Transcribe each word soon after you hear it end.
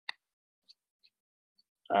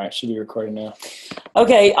All right, should be recording now.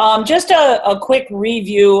 Okay, just a quick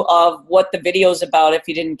review of what the video is about if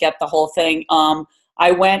you didn't get the whole thing.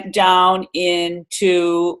 I went down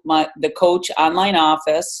into the coach online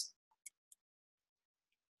office.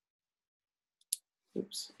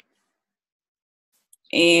 Oops.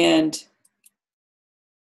 And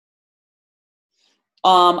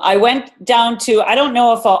I went down to, I don't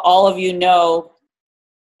know if all of you know,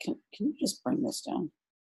 can you just bring this down?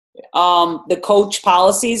 The coach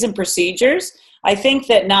policies and procedures. I think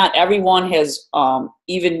that not everyone has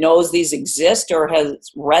even knows these exist or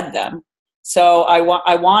has read them. So I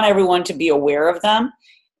want everyone to be aware of them.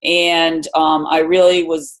 And I really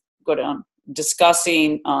was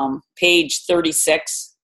discussing page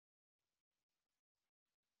 36.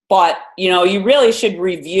 But, you really should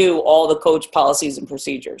review all the coach policies and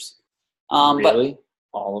procedures. Really?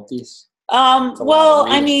 All of these? Well,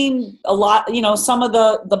 I mean, a lot, some of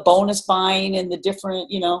the bonus buying and the different,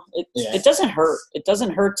 it doesn't hurt. It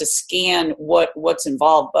doesn't hurt to scan what's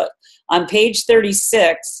involved. But on page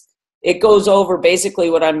 36, it goes over basically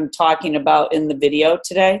what I'm talking about in the video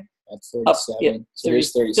today. That's 37. So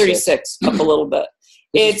here's 36, up a little bit.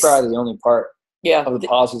 This is probably the only part of the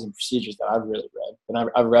policies and procedures that I've really read. And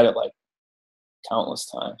I've read it like countless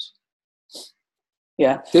times.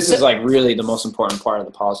 Yeah. This is like really the most important part of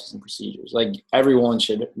the policies and procedures. Like everyone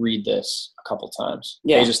should read this a couple times.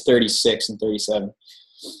 Yeah. Pages 36 and 37.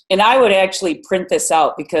 And I would actually print this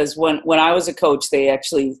out because when I was a coach, they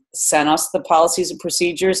actually sent us the policies and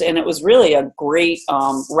procedures, and it was really a great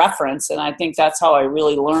reference. And I think that's how I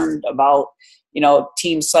really learned about,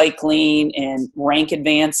 team cycling and rank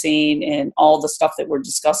advancing and all the stuff that we're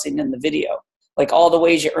discussing in the video, like all the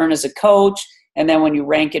ways you earn as a coach. And then when you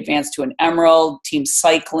rank advance to an emerald, team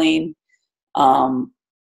cycling, and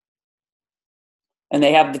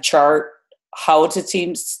they have the chart, how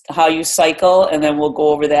you cycle, and then we'll go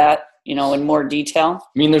over that, in more detail.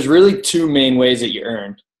 I mean, there's really two main ways that you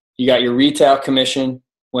earn. You got your retail commission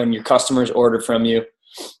when your customers order from you,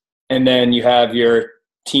 and then you have your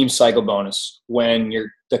team cycle bonus when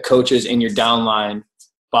the coaches in your downline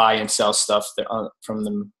buy and sell stuff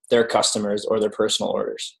from their customers or their personal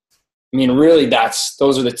orders. I mean, really,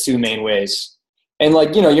 those are the two main ways. And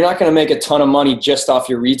you're not going to make a ton of money just off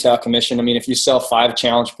your retail commission. I mean, if you sell 5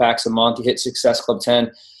 challenge packs a month, you hit Success Club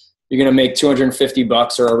 10, you're going to make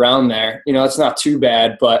 $250 or around there. It's not too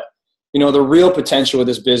bad, but the real potential with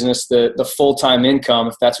this business, the full-time income,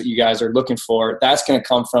 if that's what you guys are looking for, that's going to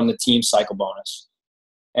come from the team cycle bonus.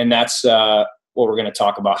 And that's what we're going to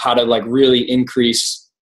talk about, how to really increase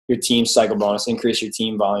your team cycle bonus, increase your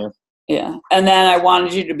team volume. Yeah. And then I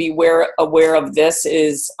wanted you to be aware of this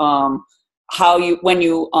is when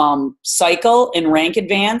you cycle in rank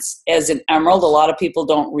advance as an emerald, a lot of people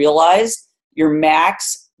don't realize your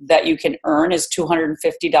max that you can earn is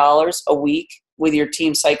 $250 a week with your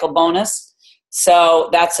team cycle bonus. So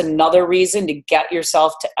that's another reason to get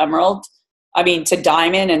yourself to to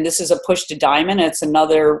diamond. And this is a push to diamond. It's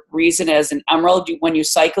another reason as an emerald, when you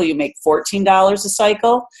cycle, you make $14 a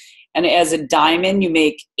cycle. And as a diamond, you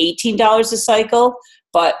make $18 a cycle,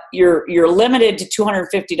 but you're limited to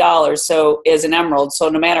 $250. So as an emerald, so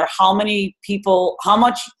no matter how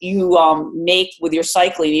much you make with your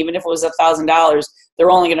cycling, even if it was $1,000,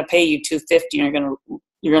 they're only going to pay you $250, and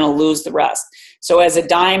you're going to lose the rest. So as a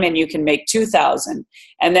diamond, you can make $2,000,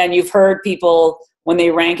 and then you've heard people when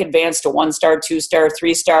they rank advance to 1-star, 2-star,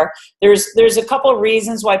 3-star. There's a couple of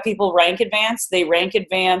reasons why people rank advance. They rank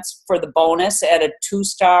advance for the bonus at a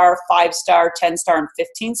 2-star, 5-star, 10-star, and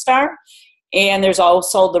 15-star. And there's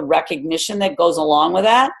also the recognition that goes along with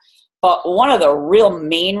that. But one of the real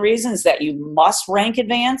main reasons that you must rank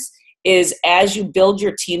advance is as you build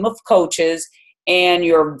your team of coaches and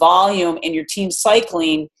your volume and your team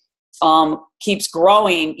cycling keeps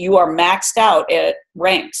growing, you are maxed out at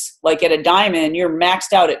ranks. Like at a diamond, you're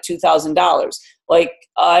maxed out at $2,000. Like,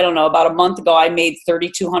 I don't know, about a month ago, I made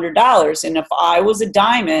 $3,200. And if I was a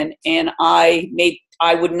diamond and I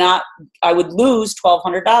would lose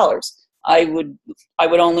 $1,200. I would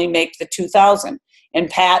only make the $2,000. And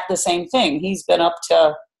Pat, the same thing. He's been up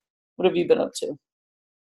to, what have you been up to?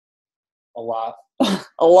 A lot.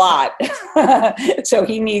 A lot. So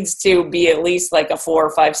he needs to be at least like a 4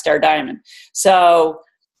 or 5-star diamond. So,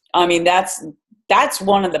 I mean, that's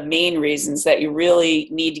one of the main reasons that you really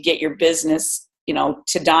need to get your business,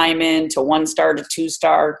 to diamond, to 1-star, to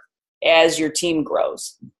 2-star as your team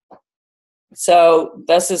grows. So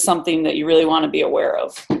this is something that you really want to be aware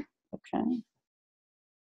of. Okay.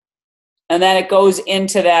 And then it goes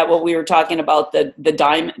into that, what we were talking about,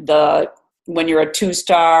 when you're a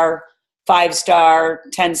 2-star, 5-star,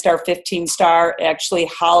 10-star, 15-star, actually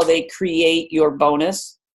how they create your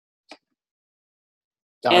bonus.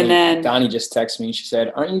 Donnie just texted me and she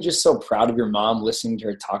said, "Aren't you just so proud of your mom listening to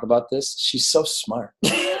her talk about this? She's so smart."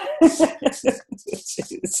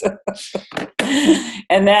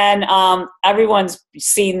 And then everyone's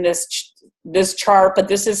seen this chart, but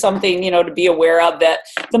this is something, to be aware of, that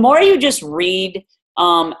the more you just read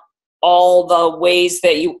all the ways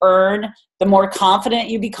that you earn, the more confident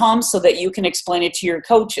you become so that you can explain it to your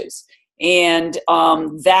coaches. And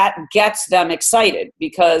that gets them excited,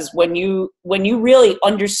 because when you really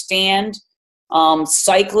understand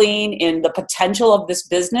cycling and the potential of this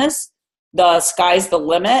business, the sky's the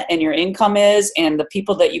limit, and your income is, and the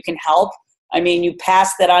people that you can help. I mean, you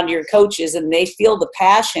pass that on to your coaches and they feel the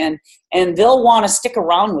passion and they'll want to stick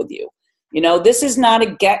around with you. This is not a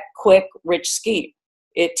get quick rich scheme.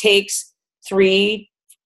 It takes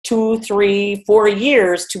 2, 3, 4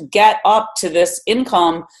 years to get up to this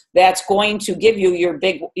income that's going to give you your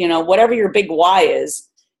big, whatever your big why is.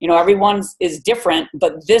 Everyone is different,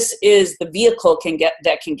 but this is the vehicle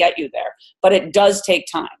that can get you there. But it does take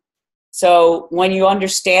time. So when you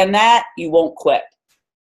understand that, you won't quit.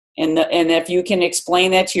 And if you can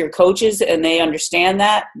explain that to your coaches and they understand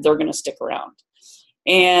that, they're going to stick around.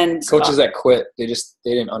 And coaches that quit, they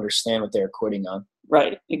didn't understand what they were quitting on.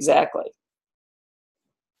 Right, exactly.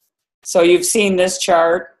 So you've seen this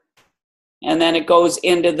chart, and then it goes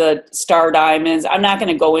into the star diamonds. I'm not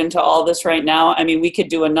going to go into all this right now. I mean, we could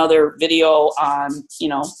do another video on,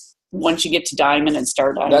 once you get to diamond and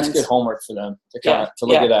star diamonds. That's good homework for them to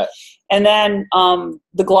look at that. And then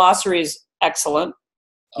the glossary is excellent.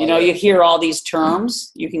 You hear all these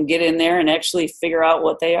terms. You can get in there and actually figure out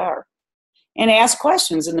what they are. And ask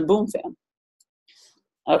questions in the Boom Fam.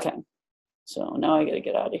 Okay. So now I got to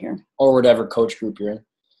get out of here. Or whatever coach group you're in.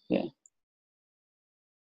 Yeah.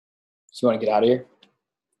 So you want to get out of here?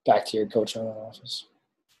 Back to your coach owner office.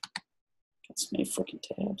 Got so many freaking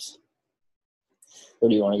tabs. Where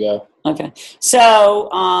do you want to go? Okay. So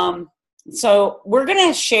we're going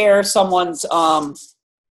to share someone's,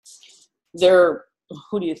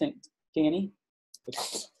 who do you think? Danny?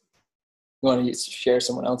 You want to share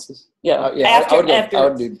someone else's? Yeah. I would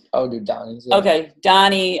do Donnie's. Yeah. Okay,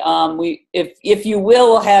 Donnie. If you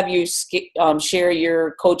will, we'll have you share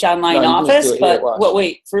your Coach Online office. But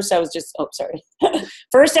wait. First, I was going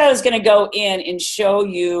to go in and show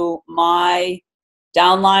you my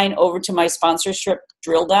downline over to my sponsorship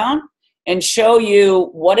drill down, and show you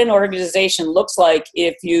what an organization looks like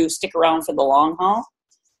if you stick around for the long haul.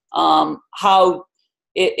 How.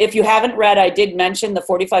 If you haven't read, I did mention the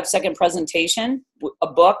 45-second presentation, a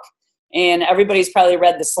book, and everybody's probably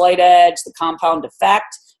read The Slight Edge, The Compound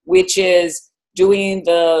Effect, which is doing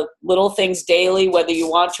the little things daily, whether you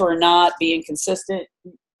want to or not, being consistent.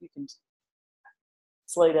 You can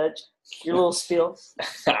Slight Edge, your little spiel.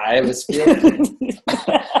 I have a spiel.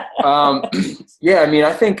 Yeah, I mean,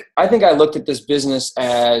 I think I looked at this business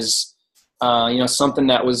as, something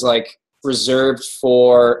that was like reserved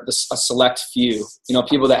for a select few,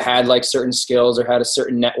 people that had like certain skills or had a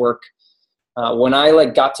certain network. When I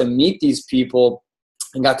got to meet these people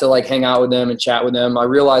and got to hang out with them and chat with them, I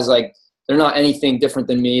realized they're not anything different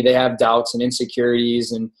than me. They have doubts and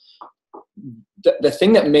insecurities, and the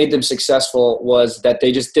thing that made them successful was that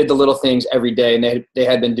they just did the little things every day, and they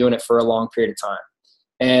had been doing it for a long period of time.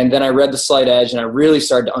 And then I read The Slight Edge, and I really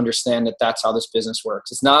started to understand that that's how this business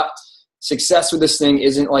works. It's not success with this thing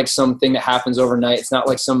isn't like something that happens overnight. It's not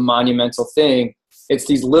like some monumental thing. It's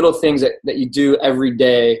these little things that you do every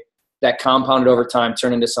day that compounded over time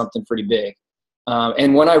turn into something pretty big.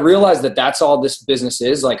 And when I realized that that's all this business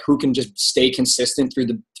is, who can just stay consistent through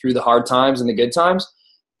the hard times and the good times,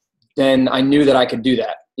 then I knew that I could do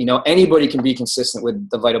that. Anybody can be consistent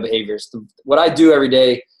with the vital behaviors. What I do every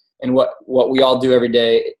day and what we all do every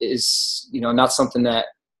day is, not something that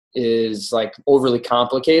is overly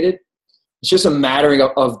complicated. It's just a matter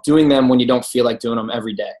of doing them when you don't feel like doing them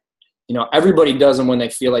every day. Everybody does them when they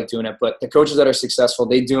feel like doing it, but the coaches that are successful,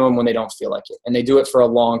 they do them when they don't feel like it. And they do it for a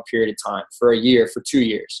long period of time, for a year, for 2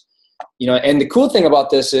 years. And the cool thing about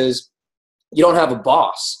this is you don't have a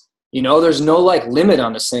boss. There's no limit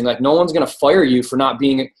on this thing. No one's going to fire you for not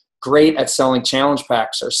being great at selling challenge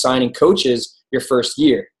packs or signing coaches your first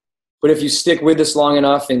year. But if you stick with this long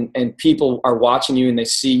enough and people are watching you and they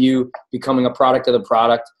see you becoming a product of the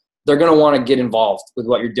product, they're going to want to get involved with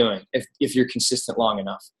what you're doing if you're consistent long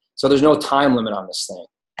enough. So there's no time limit on this thing.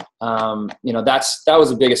 That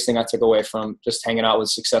was the biggest thing I took away from just hanging out with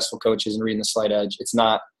successful coaches and reading The Slight Edge. There's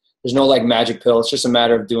no magic pill. It's just a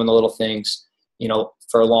matter of doing the little things,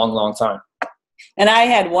 for a long, long time. And I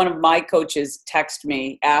had one of my coaches text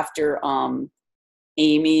me after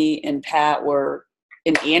Amy and Pat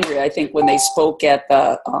and Andrea, I think, when they spoke at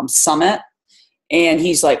the summit. And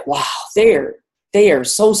he's like, wow, they are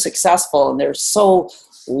so successful and they're so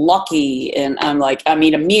lucky. And I'm like, I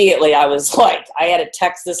mean, immediately I was like, I had to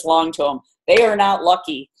text this long to him. They are not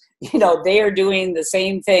lucky. You know, they are doing the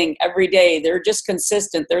same thing every day. They're just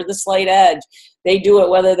consistent. They're the slight edge. They do it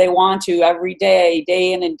whether they want to every day,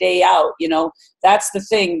 day in and day out. You know, that's the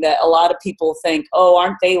thing that a lot of people think, oh,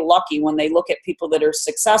 aren't they lucky, when they look at people that are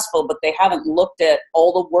successful, but they haven't looked at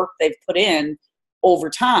all the work they've put in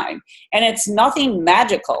over time. And it's nothing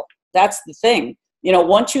magical. That's the thing. You know,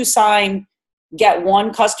 once you get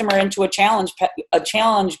one customer into a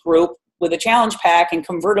challenge group with a challenge pack and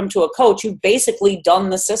convert them to a coach, you've basically done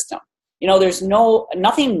the system. You know, there's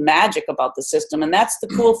nothing magic about the system, and that's the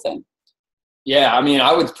cool thing. Yeah, I mean,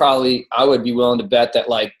 I would be willing to bet that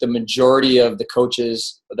like the majority of the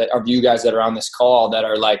coaches that are you guys that are on this call that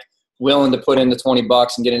are like willing to put in the $20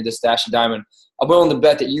 and get into this Dash of Diamond, I'm willing to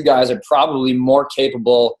bet that you guys are probably more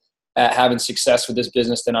capable at having success with this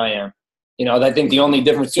business than I am. You know, I think the only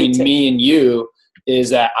difference between me and you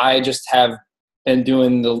is that I just have been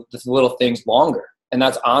doing the little things longer, and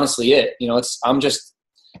that's honestly it. You know, I'm just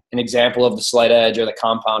an example of the slight edge or the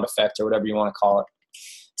compound effect or whatever you want to call it.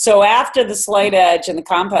 So after the slight edge and the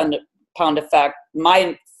compound effect,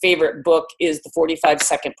 my favorite book is the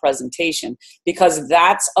 45-second presentation, because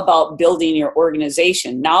that's about building your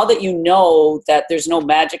organization. Now that you know that there's no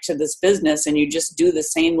magic to this business and you just do the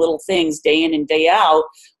same little things day in and day out,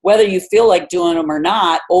 whether you feel like doing them or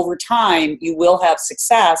not, over time you will have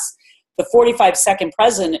success. The 45-second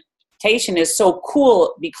presentation is so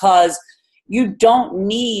cool because you don't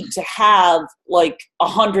need to have like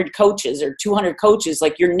 100 coaches or 200 coaches.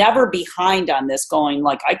 Like, you're never behind on this going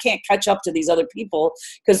like, I can't catch up to these other people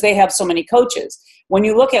because they have so many coaches. When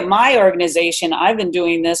you look at my organization, I've been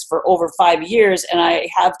doing this for over 5 years and I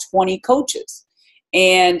have 20 coaches.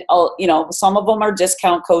 And, you know, some of them are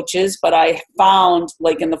discount coaches, but I found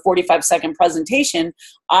like in the 45-second presentation,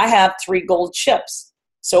 I have 3 gold chips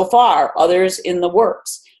so far, others in the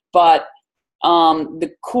works. But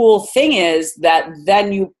the cool thing is that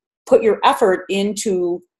then you put your effort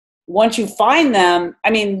into, once you find them,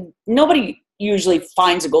 I mean, nobody usually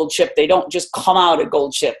finds a gold chip. They don't just come out a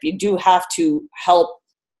gold chip. You do have to help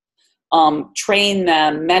train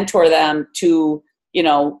them, mentor them to, you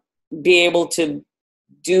know, be able to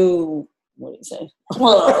do, what do you say?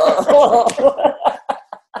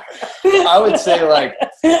 I would say like,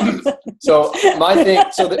 so my thing,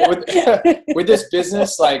 so with this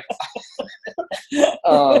business, like,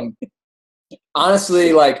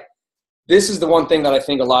 honestly, like, this is the one thing that I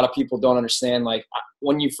think a lot of people don't understand. Like,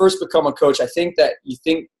 when you first become a coach, I think that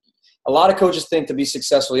a lot of coaches think to be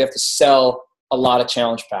successful, you have to sell a lot of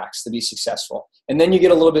challenge packs to be successful. And then you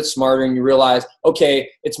get a little bit smarter and you realize, okay,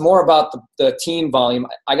 it's more about the team volume.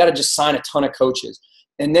 I got to just sign a ton of coaches.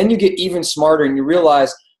 And then you get even smarter and you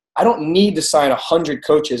realize, I don't need to sign 100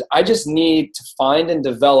 coaches. I just need to find and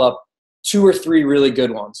develop 2 or 3 really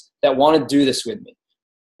good ones that want to do this with me.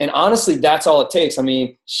 And honestly, that's all it takes. I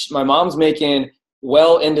mean, my mom's making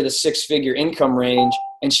well into the 6-figure income range,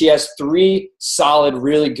 and she has 3 solid,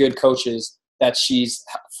 really good coaches that she's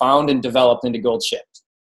found and developed into gold chips.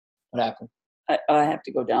 What happened? I have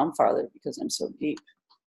to go down farther because I'm so deep.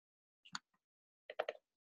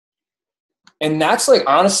 And that's like,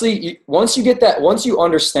 honestly, once you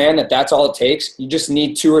understand that that's all it takes, you just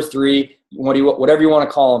need 2 or 3, whatever you want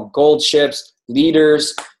to call them, gold chips,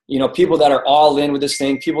 leaders, you know, people that are all in with this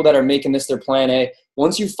thing, people that are making this their plan A.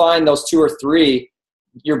 Once you find those 2 or 3,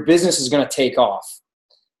 your business is going to take off.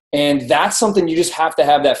 And that's something you just have to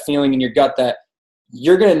have that feeling in your gut that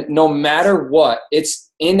you're going to, no matter what,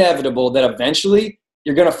 it's inevitable that eventually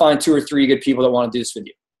you're going to find 2 or 3 good people that want to do this with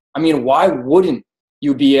you. I mean, why wouldn't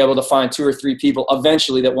you be able to find 2 or 3 people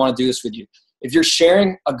eventually that want to do this with you? If you're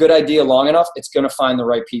sharing a good idea long enough, it's going to find the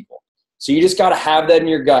right people. So you just got to have that in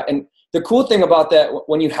your gut. And the cool thing about that,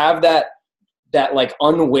 when you have that like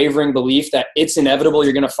unwavering belief that it's inevitable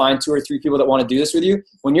you're going to find 2 or 3 people that want to do this with you,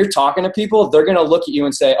 when you're talking to people, they're going to look at you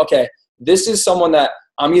and say, okay, this is someone that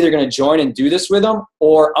I'm either going to join and do this with them,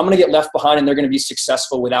 or I'm going to get left behind and they're going to be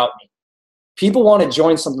successful without me. People want to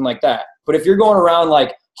join something like that. But if you're going around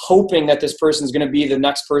like hoping that this person's going to be the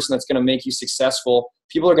next person that's going to make you successful,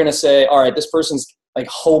 people are going to say, all right, this person's like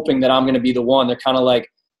hoping that I'm going to be the one. They're kind of like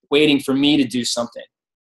waiting for me to do something.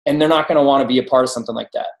 And they're not going to want to be a part of something like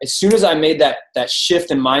that. As soon as I made that shift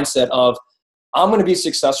in mindset of, I'm going to be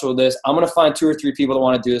successful with this, I'm going to find 2 or 3 people that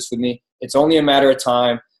want to do this with me. It's only a matter of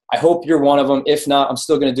time. I hope you're one of them. If not, I'm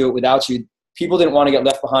still going to do it without you. People didn't want to get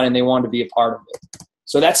left behind and they wanted to be a part of it.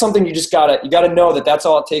 So that's something you just gotta know that that's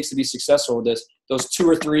all it takes to be successful with this. Those 2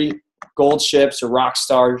 or 3 gold chips or rock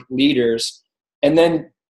star leaders, and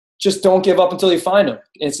then just don't give up until you find them.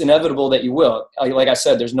 It's inevitable that you will. Like I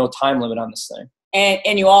said, there's no time limit on this thing.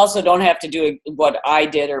 And you also don't have to do what I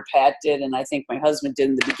did or Pat did, and I think my husband did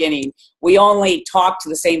in the beginning. We only talked to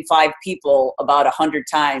the same 5 people about 100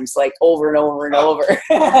 times, like over and over and over.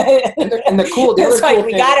 And the cool thing,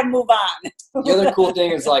 we got to move on. The other cool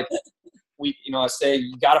thing is like I say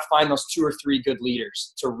you got to find those 2 or 3 good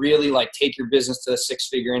leaders to really like take your business to the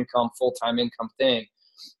 6-figure income, full-time income thing.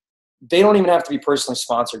 They don't even have to be personally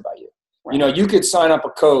sponsored by you. Right. You could sign up a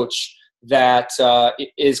coach that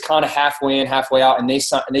is kind of halfway in, halfway out, and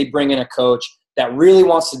they bring in a coach that really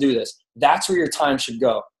wants to do this. That's where your time should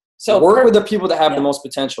go. So work with the people that have the most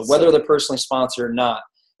potential, whether they're personally sponsored or not.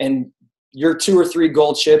 And your 2 or 3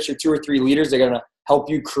 gold chips, your 2 or 3 leaders, they're going to help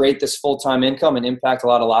you create this full-time income and impact a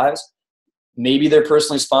lot of lives. Maybe they're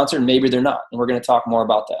personally sponsored, maybe they're not. And we're going to talk more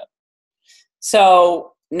about that.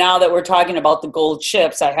 So now that we're talking about the gold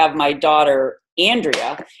chips, I have my daughter,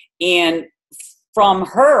 Andrea, and from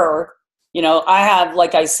her, I have,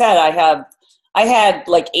 like I said, I had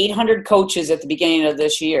like 800 coaches at the beginning of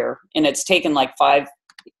this year, and it's taken like 5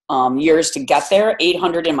 years to get there,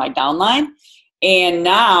 800 in my downline. And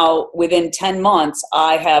now within 10 months,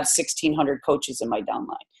 I have 1,600 coaches in my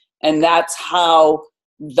downline. And that's how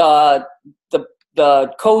the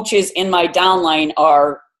coaches in my downline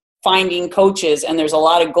are finding coaches, and there's a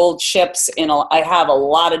lot of gold chips I have a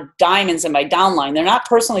lot of diamonds in my downline. They're not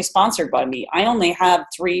personally sponsored by me. I only have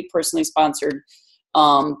 3 personally sponsored.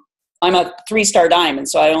 I'm a 3-star diamond,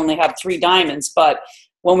 so I only have 3 diamonds. But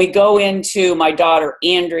when we go into my daughter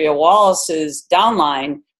Andrea Wallace's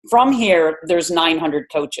downline, from here there's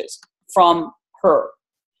 900 coaches from her.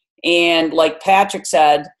 And like Patrick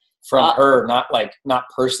said, from her, not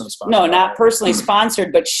personally sponsored. No, not personally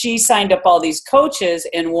sponsored, but she signed up all these coaches,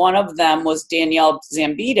 and one of them was Danielle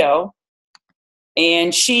Zambito,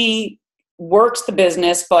 and she works the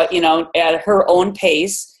business, but at her own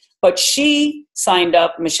pace. But she signed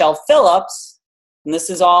up Michelle Phillips, and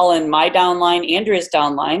this is all in my downline, Andrea's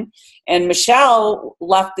downline, and Michelle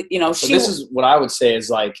left. So this is what I would say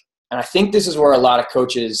is like, and I think this is where a lot of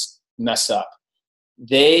coaches mess up.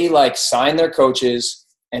 They sign their coaches.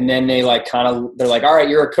 And then they they're like, all right,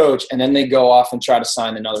 you're a coach. And then they go off and try to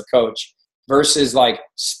sign another coach versus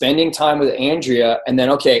spending time with Andrea. And then,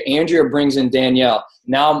 okay, Andrea brings in Danielle.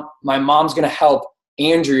 Now my mom's going to help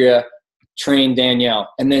Andrea train Danielle.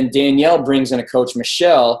 And then Danielle brings in a coach,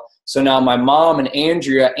 Michelle. So now my mom and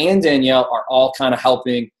Andrea and Danielle are all kind of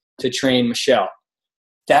helping to train Michelle.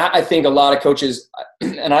 That I think a lot of coaches,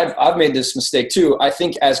 and I've made this mistake too. I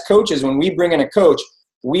think as coaches, when we bring in a coach,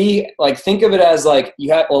 we think of it as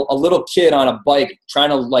you have a little kid on a bike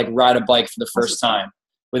trying to ride a bike for the first time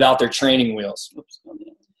without their training wheels.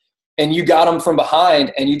 And you got them from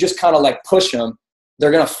behind and you just kind of push them,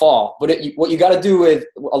 they're going to fall. But what you got to do with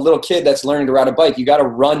a little kid that's learning to ride a bike, you got to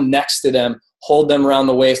run next to them, hold them around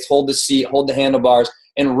the waist, hold the seat, hold the handlebars,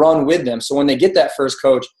 and run with them. So when they get that first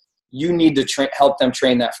coach, you need to help them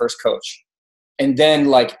train that first coach. And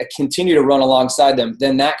then continue to run alongside them.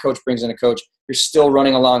 Then that coach brings in a coach. You're still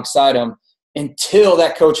running alongside them until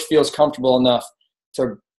that coach feels comfortable enough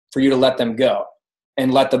for you to let them go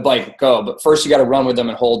and let the bike go. But first you got to run with them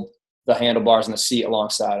and hold the handlebars and the seat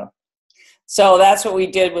alongside them. So that's what we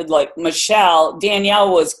did with Michelle.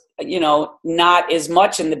 Danielle was, not as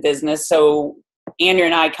much in the business. So Andrea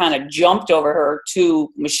and I kind of jumped over her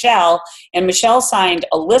to Michelle, and Michelle signed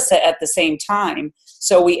Alyssa at the same time.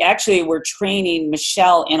 So we actually were training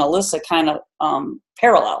Michelle and Alyssa kind of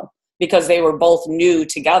parallel because they were both new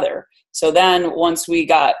together. So then once we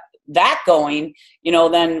got that going,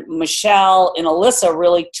 then Michelle and Alyssa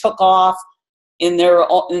really took off in their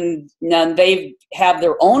own, and then they have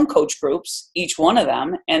their own coach groups, each one of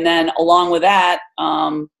them. And then along with that,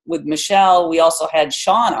 with Michelle, we also had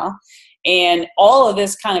Shauna. And all of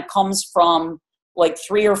this kind of comes from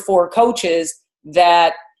 3 or 4 coaches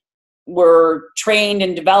that were trained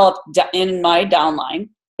and developed in my downline.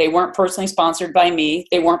 They weren't personally sponsored by me.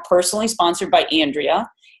 They weren't personally sponsored by Andrea.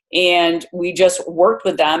 And we just worked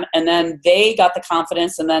with them, and then they got the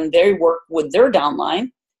confidence, and then they work with their downline,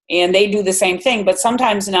 and they do the same thing. But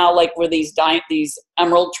sometimes now, with these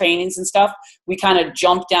Emerald trainings and stuff, we kind of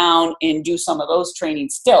jump down and do some of those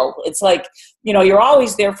trainings still. It's you're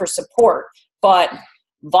always there for support, but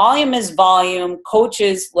volume is volume.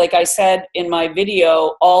 Coaches, like I said in my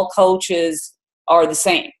video, all coaches are the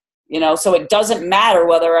same. So it doesn't matter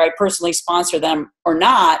whether I personally sponsor them or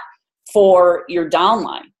not for your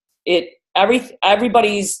downline.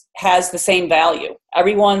 Everybody's has the same value.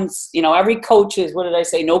 Everyone's, every coach is, what did I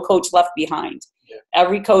say? No coach left behind. Yeah.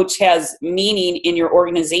 Every coach has meaning in your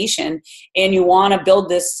organization, and you want to build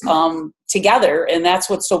this together. And that's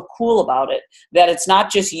what's so cool about it, that it's not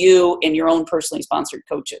just you and your own personally sponsored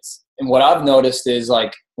coaches. And what I've noticed is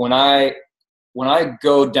like when I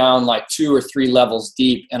go down like 2 or 3 levels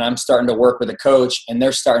deep and I'm starting to work with a coach and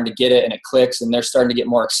they're starting to get it and it clicks and they're starting to get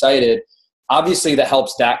more excited, obviously that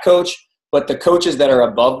helps that coach. But the coaches that are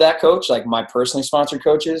above that coach, like my personally sponsored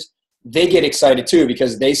coaches, they get excited too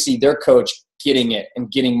because they see their coach getting it and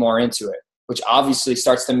getting more into it, which obviously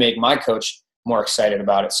starts to make my coach more excited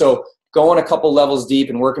about it. So going a couple levels deep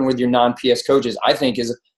and working with your non-PS coaches, I think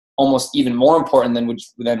is almost even more important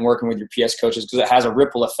than working with your PS coaches because it has a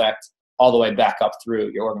ripple effect all the way back up through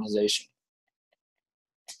your organization.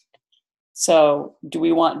 So do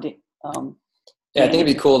we want to, yeah, I think it'd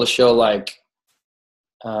be cool to show like,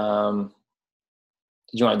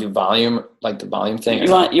 did you want to do volume, like the volume thing?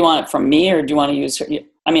 You want it from me, or do you want to use,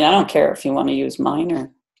 I mean, I don't care if you want to use mine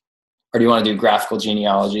or do you want to do graphical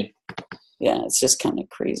genealogy? Yeah, it's just kind of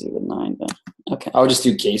crazy with mine, but okay. I would just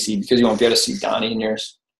do Casey because you won't be able to see Donnie in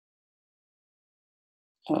yours.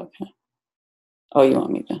 Okay. Oh, you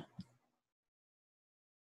want me to?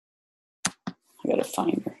 I gotta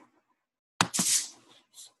find her.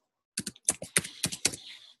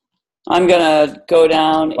 I'm gonna go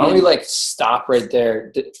down. Why don't we like stop right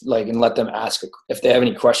there, like, and let them ask if they have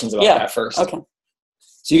any questions about that first? Okay.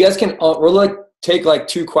 So you guys can. We'll like take like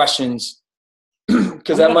 2 questions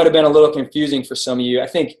because that might have been a little confusing for some of you. I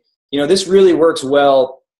think this really works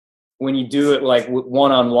well when you do it like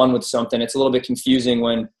one-on-one with something. It's a little bit confusing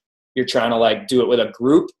when you're trying to like do it with a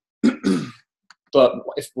group. But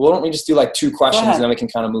why don't we just do like 2 questions and then we can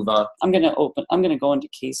kind of move on. I'm gonna go into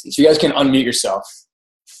Casey. So you guys can unmute yourself.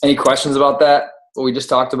 Any questions about that? What we just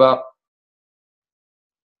talked about?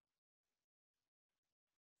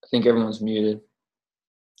 I think everyone's muted.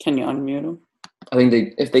 Can you unmute them? I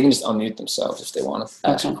think if they can just unmute themselves if they want to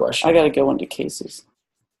ask a question. I gotta go into Casey's.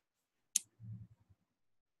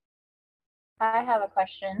 I have a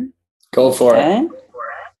question. Go for it.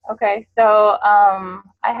 Okay, so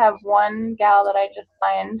I have one gal that I just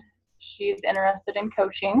signed. She's interested in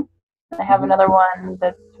coaching. I have another one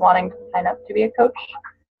that's wanting to sign up to be a coach.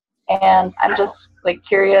 And I'm just like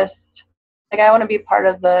curious, like I want to be part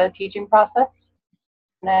of the teaching process.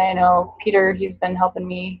 And I know Peter, he's been helping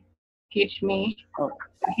me teach me.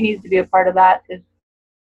 He needs to be a part of that. Is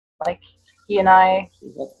like he and I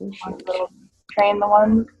train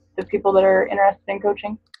the people that are interested in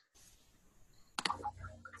coaching.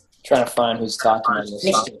 Trying to find who's talking on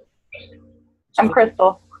this. I'm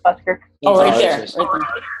Crystal Busker. Oh, right there.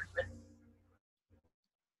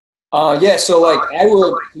 Yeah, so like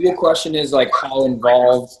your question is like how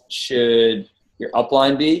involved should your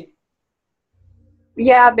upline be?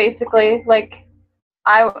 Yeah, basically, like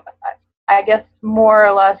I guess more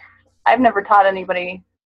or less, I've never taught anybody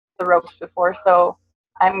the ropes before, so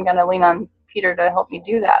I'm gonna lean on Peter to help me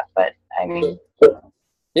do that. But I mean,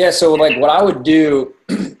 yeah, so like what I would do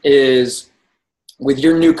is with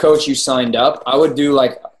your new coach you signed up, I would do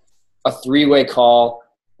like a 3-way call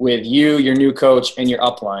with you, your new coach, and your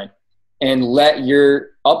upline. And let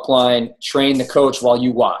your upline train the coach while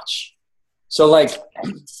you watch. So like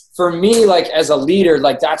for me, like as a leader,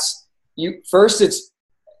 like that's you first it's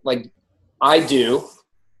like I do,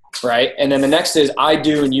 right? And then the next is I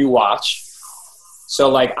do and you watch. So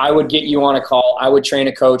like I would get you on a call, I would train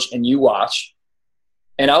a coach and you watch.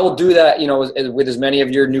 And I will do that, with as many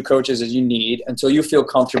of your new coaches as you need until you feel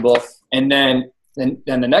comfortable. And then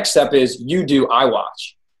the next step is you do, I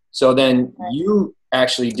watch. So then you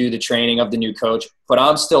actually do the training of the new coach, but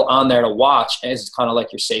I'm still on there to watch as kind of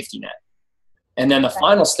like your safety net. And then the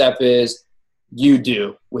final step is you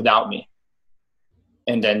do without me.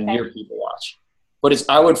 And then your people watch. But it's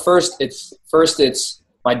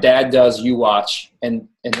my dad does, you watch, and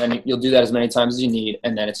then you'll do that as many times as you need,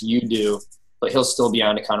 and then it's you do, but he'll still be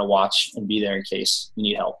on to kind of watch and be there in case you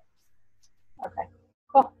need help. Okay,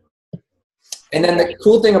 cool. And then the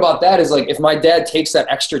cool thing about that is like if my dad takes that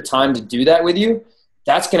extra time to do that with you,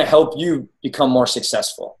 that's going to help you become more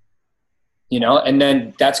successful, and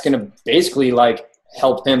then that's going to basically like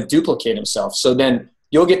help him duplicate himself. So then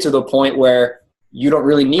you'll get to the point where you don't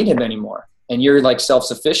really need him anymore and you're like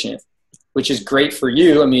self-sufficient, which is great for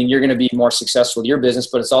you. I mean, you're going to be more successful with your business,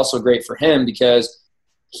 but it's also great for him because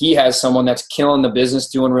he has someone that's killing the business,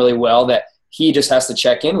 doing really well that he just has to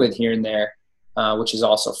check in with here and there, which is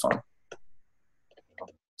also fun.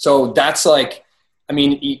 So that's like, I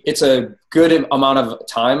mean, it's a good amount of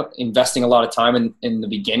time, investing a lot of time in the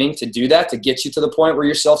beginning to do that, to get you to the point where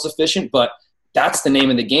you're self-sufficient. But that's the name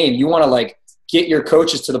of the game. You want to like get your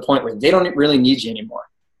coaches to the point where they don't really need you anymore.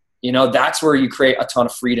 That's where you create a ton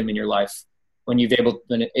of freedom in your life when you've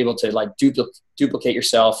been able to like duplicate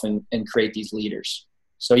yourself and create these leaders.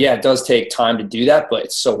 So yeah, it does take time to do that, but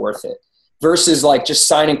it's so worth it. Versus like just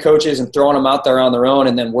signing coaches and throwing them out there on their own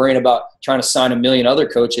and then worrying about trying to sign a million other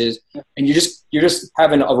coaches. And you're just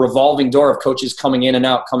having a revolving door of coaches coming in and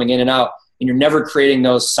out, and you're never creating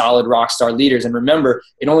those solid rock star leaders. And remember,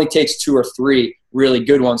 it only takes 2 or 3 really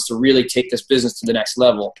good ones to really take this business to the next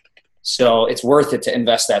level. So it's worth it to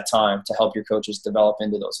invest that time to help your coaches develop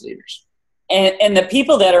into those leaders. And the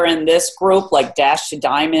people that are in this group, like Dash to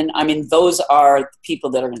Diamond, I mean, those are the people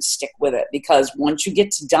that are going to stick with it, because once you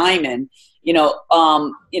get to Diamond,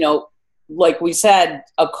 like we said,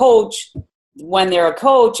 a coach, when they're a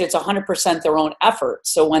coach, it's 100% their own effort.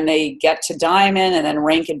 So when they get to Diamond and then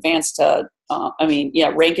rank advanced to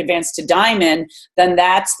Diamond, then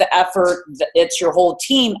that's the effort. It's your whole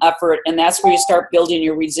team effort, and that's where you start building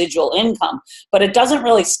your residual income. But it doesn't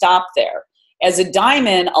really stop there. As a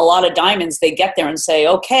diamond, a lot of diamonds, they get there and say,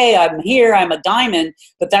 okay, I'm here, I'm a diamond,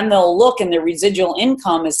 but then they'll look and their residual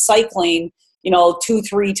income is cycling,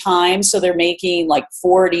 2-3 times. So they're making like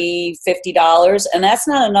 $40, $50, and that's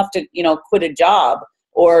not enough to, quit a job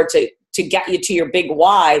or to get you to your big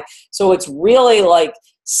why. So it's really like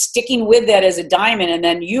sticking with that as a diamond, and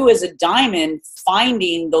then you as a diamond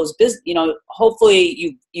finding those business,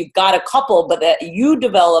 hopefully you've got a couple, but that you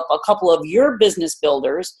develop a couple of your business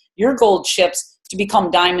builders, your gold ships, to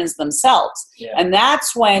become diamonds themselves. Yeah. And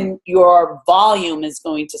that's when your volume is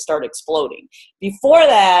going to start exploding. Before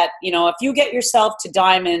that, if you get yourself to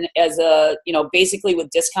diamond as a, basically with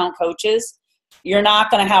discount coaches, you're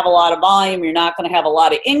not going to have a lot of volume. You're not going to have a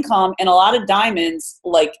lot of income. And a lot of diamonds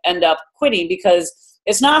like end up quitting, because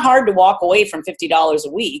it's not hard to walk away from $50 a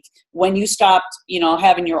week when you stopped,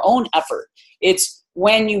 having your own effort. It's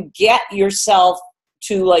when you get yourself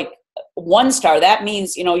to like 1 star, that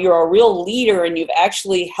means, you're a real leader and you've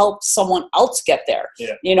actually helped someone else get there.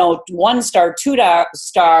 Yeah. 1 star, 2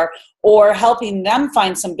 star, or helping them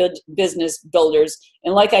find some business builders.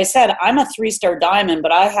 And like I said, I'm a 3-star diamond,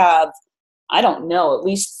 but I have, I don't know, at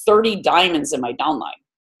least 30 diamonds in my downline.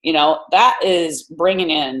 That is bringing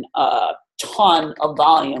in a ton of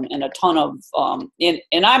volume and a ton of,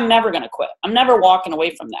 and I'm never going to quit. I'm never walking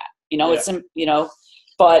away from that. Yeah. It's,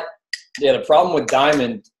 but. Yeah, the problem with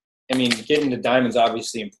diamond, getting to diamond's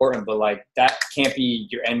obviously important, but like that can't be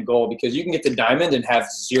your end goal, because you can get to diamond and have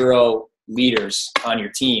 0 leaders on your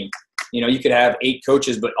team. You could have 8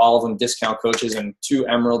 coaches, but all of them discount coaches, and 2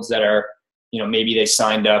 emeralds that are, maybe they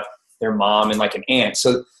signed up their mom and like an aunt.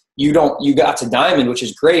 So you got to diamond, which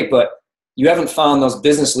is great, but you haven't found those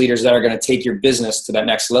business leaders that are going to take your business to that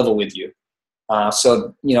next level with you.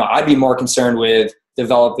 So I'd be more concerned with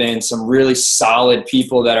developing some really solid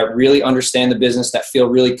people that really understand the business, that feel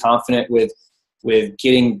really confident with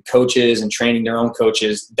getting coaches and training their own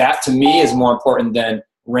coaches. That to me is more important than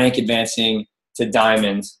rank advancing to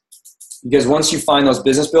diamond, because once you find those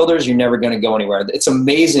business builders, you're never going to go anywhere. It's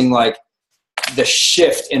amazing, like the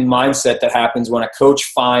shift in mindset that happens when a coach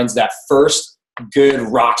finds that first good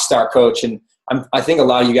rock star coach. And I think a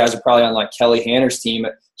lot of you guys are probably on like Kelly Hanner's team.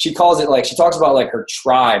 She calls it like, she talks about like her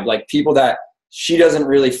tribe, like people that she doesn't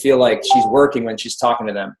really feel like she's working when she's talking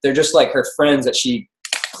to them. They're just like her friends that she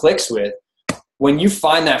clicks with. When you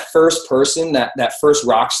find that first person, that first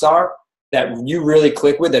rock star that you really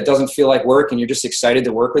click with, that doesn't feel like work and you're just excited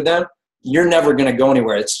to work with them, you're never going to go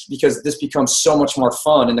anywhere. It's because this becomes so much more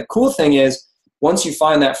fun. And the cool thing is, once you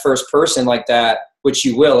find that first person like that, which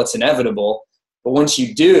you will, it's inevitable. But once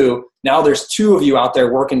you do, now there's 2 of you out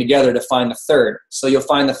there working together to find the third. So you'll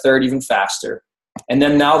find the third even faster. And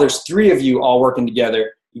then now there's 3 of you all working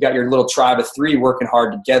together. You got your little tribe of 3 working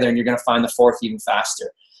hard together, and you're going to find the 4th even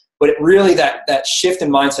faster. But it really, that shift in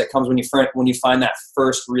mindset comes when you find that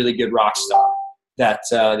first really good rock star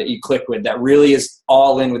that you click with, that really is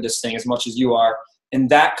all in with this thing as much as you are. And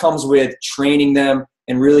that comes with training them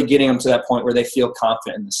and really getting them to that point where they feel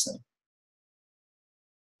confident in this thing.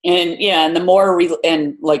 And yeah, and the more,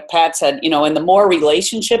 and like Pat said, and the more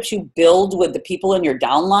relationships you build with the people in your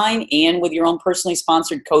downline and with your own personally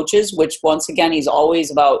sponsored coaches, which once again, he's always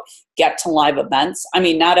about get to live events.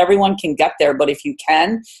 Not everyone can get there, but if you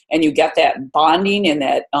can, and you get that bonding and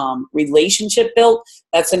that relationship built,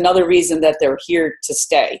 that's another reason that they're here to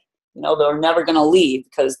stay. They're never going to leave,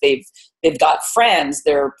 because they've got friends.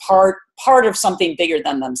 They're part of something bigger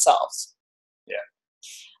than themselves.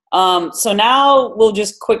 So now we'll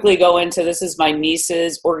just quickly go into, this is my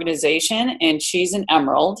niece's organization, and she's an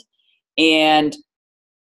emerald. And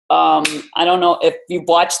I don't know if you've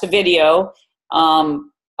watched the video,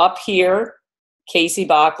 up here, Casey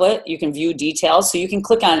Bachlet, you can view details. So you can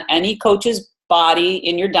click on any coach's body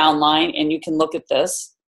in your downline and you can look at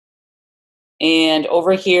this. And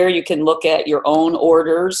over here, you can look at your own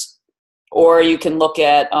orders, or you can look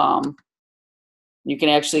at, you can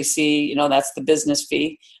actually see, you know, that's the business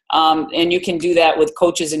fee. And you can do that with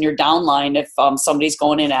coaches in your downline. If somebody's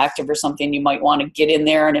going inactive or something, you might want to get in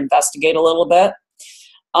there and investigate a little bit.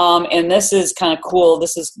 And this is kind of cool.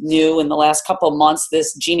 This is new in the last couple of months,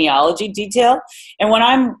 this genealogy detail. And when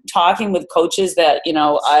I'm talking with coaches that, you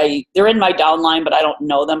know, they're in my downline, but I don't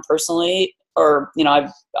know them personally, or, you know,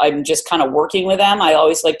 I'm just kind of working with them, I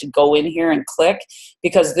always like to go in here and click,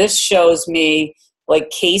 because this shows me, like,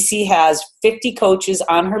 Casey has 50 coaches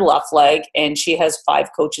on her left leg and she has 5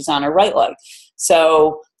 coaches on her right leg.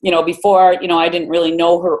 So, you know, before, you know, I didn't really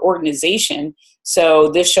know her organization. So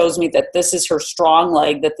this shows me that this is her strong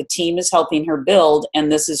leg that the team is helping her build,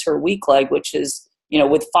 and this is her weak leg, which is, you know,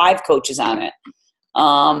 with 5 coaches on it.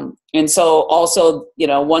 And so also, you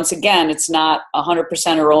know, once again, it's not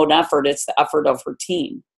 100% her own effort, it's the effort of her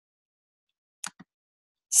team.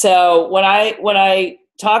 So when I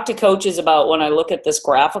talk to coaches about, when I look at this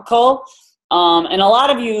graphical, and a lot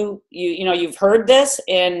of you know, you've heard this,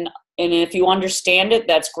 and if you understand it,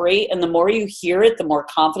 that's great. And the more you hear it, the more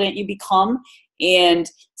confident you become. And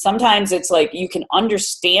sometimes it's like you can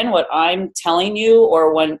understand what I'm telling you,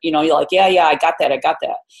 or when, you know, you're like, yeah, I got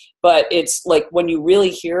that. But it's like when you really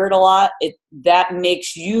hear it a lot, that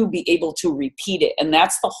makes you be able to repeat it. And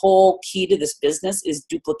that's the whole key to this business, is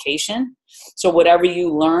duplication. So whatever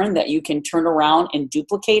you learn, that you can turn around and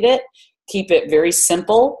duplicate it, keep it very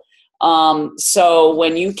simple. So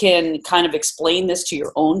when you can kind of explain this to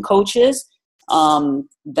your own coaches,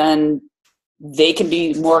 then they can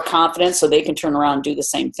be more confident, so they can turn around and do the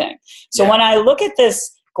same thing. So when I look at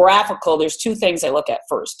this graphical, there's 2 things I look at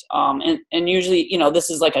first. And usually, you know,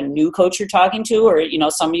 this is like a new coach you're talking to, or, you know,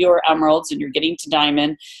 some of you are emeralds and you're getting to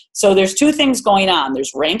diamond. So there's 2 things going on.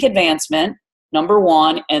 There's rank advancement, number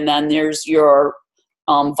 1, and then there's your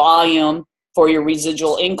volume for your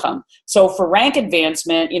residual income. So for rank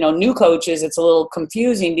advancement, you know, new coaches, it's a little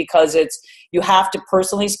confusing, because you have to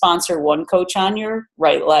personally sponsor 1 coach on your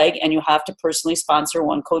right leg, and you have to personally sponsor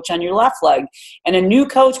 1 coach on your left leg. And a new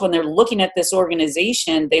coach, when they're looking at this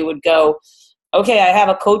organization, they would go, okay, I have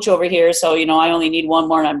a coach over here, so, you know, I only need 1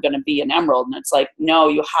 more and I'm going to be an emerald. And it's like, no,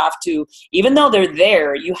 you have to, even though they're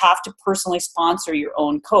there, you have to personally sponsor your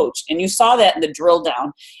own coach. And you saw that in the drill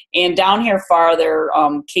down. And down here farther,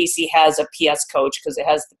 Casey has a PS coach, because it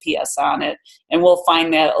has the PS on it. And we'll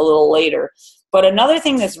find that a little later. But another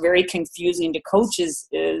thing that's very confusing to coaches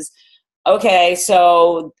is, okay,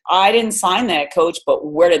 so I didn't sign that coach, but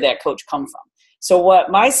where did that coach come from? So what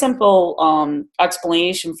my simple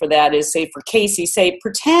explanation for that is, say for Casey,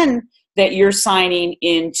 pretend that you're signing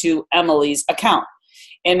into Emily's account.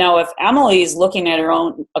 And now if Emily is looking at her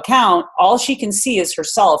own account, all she can see is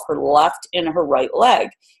herself, her left and her right leg.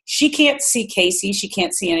 She can't see Casey. She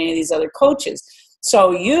can't see any of these other coaches.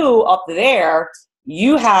 So you up there,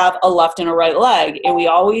 you have a left and a right leg, and we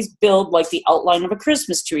always build like the outline of a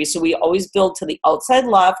Christmas tree. So we always build to the outside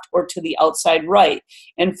left or to the outside right.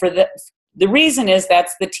 And for the reason is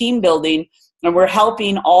that's the team building, and we're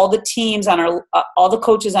helping all the teams on all the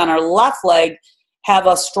coaches on our left leg have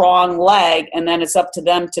a strong leg, and then it's up to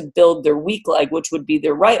them to build their weak leg, which would be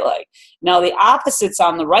their right leg. Now the opposite's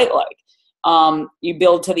on the right leg. You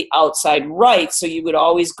build to the outside right, so you would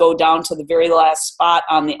always go down to the very last spot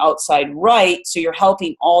on the outside right, so you're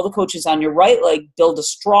helping all the coaches on your right leg build a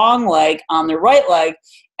strong leg on their right leg,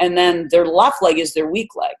 and then their left leg is their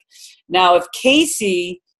weak leg. Now if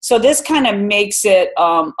Casey, so this kind of makes it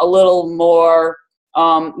a little more,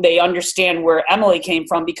 they understand where Emily came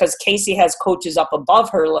from, because Casey has coaches up above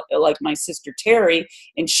her, like my sister Terry,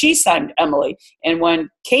 and she signed Emily. And when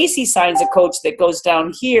Casey signs a coach that goes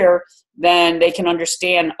down here, then they can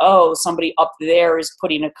understand, oh, somebody up there is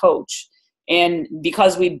putting a coach. And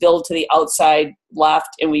because we build to the outside left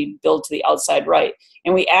and we build to the outside right,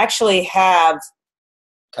 and we actually have,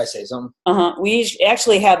 can I say something? We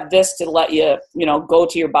actually have this to let you, you know, go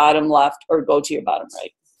to your bottom left or go to your bottom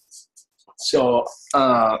right. So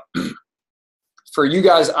for you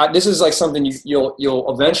guys, this is like something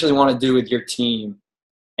you'll eventually want to do with your team.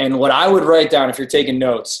 And what I would write down, if you're taking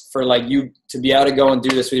notes, for like you to be able to go and do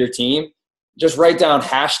this with your team, just write down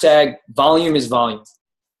hashtag volume is volume,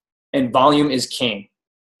 and volume is king.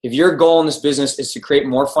 If your goal in this business is to create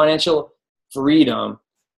more financial freedom,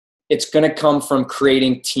 it's going to come from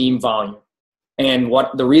creating team volume. And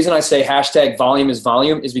the reason I say hashtag volume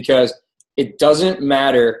is because it doesn't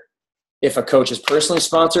matter if a coach is personally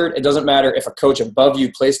sponsored. It doesn't matter if a coach above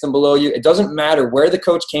you placed them below you. It doesn't matter where the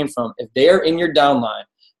coach came from. If they are in your downline,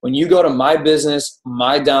 when you go to my business,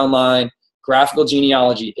 my downline, graphical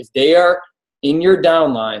genealogy, if they are in your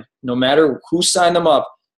downline, no matter who signed them up,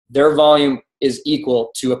 their volume is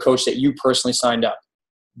equal to a coach that you personally signed up.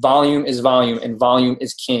 Volume is volume, and volume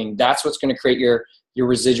is king. That's what's going to create your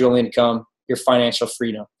residual income, your financial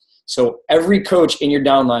freedom. So every coach in your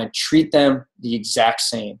downline, treat them the exact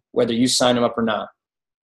same, whether you sign them up or not.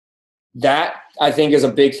 That, I think, is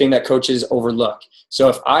a big thing that coaches overlook. So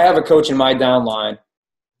if I have a coach in my downline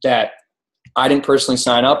that I didn't personally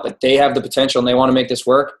sign up, but they have the potential and they want to make this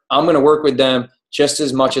work, I'm going to work with them just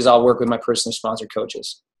as much as I'll work with my personally sponsored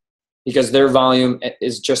coaches, because their volume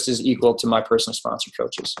is just as equal to my personally sponsored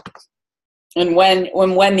coaches. And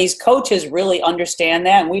when these coaches really understand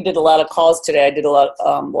that, and we did a lot of calls today. I did a lot,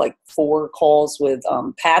 like 4 calls with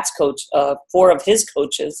Pat's coach, 4 of his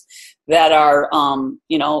coaches that are,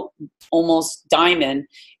 almost diamond,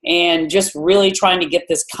 and just really trying to get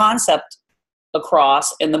this concept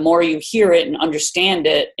across. And the more you hear it and understand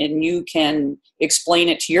it, and you can explain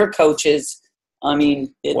it to your coaches, I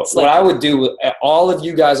mean, it's what I would do with all of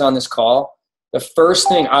you guys on this call, the first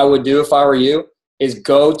thing I would do if I were you is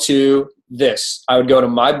go to this. I would go to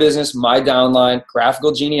my business, my downline,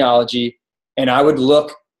 graphical genealogy, and I would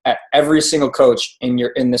look at every single coach in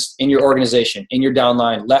your organization, in your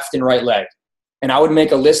downline, left and right leg. And I would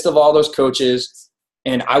make a list of all those coaches,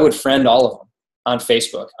 and I would friend all of them on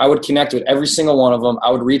Facebook. I would connect with every single one of them. I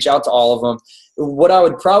would reach out to all of them. What I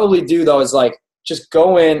would probably do though is just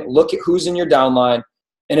go in, look at who's in your downline,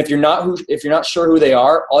 and if you're not sure who they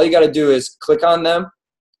are, all you got to do is click on them,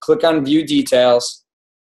 click on view details,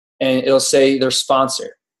 and it'll say their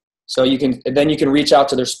sponsor. So you can reach out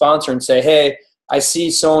to their sponsor and say, hey, I see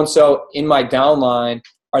so-and-so in my downline.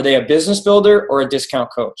 Are they a business builder or a discount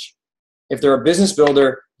coach? If they're a business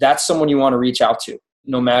builder, that's someone you want to reach out to,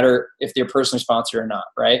 no matter if they're personally sponsored or not,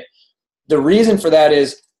 right? The reason for that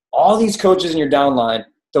is all these coaches in your downline,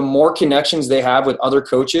 the more connections they have with other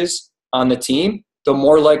coaches on the team, the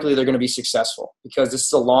more likely they're going to be successful, because this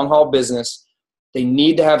is a long haul business. They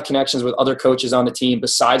need to have connections with other coaches on the team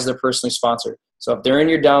besides their personally sponsored. So if they're in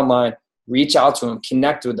your downline, reach out to them,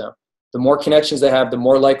 connect with them. The more connections they have, the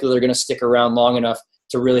more likely they're going to stick around long enough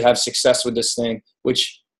to really have success with this thing,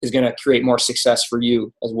 which is going to create more success for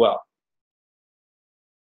you as well.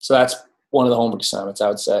 So that's one of the homework assignments, I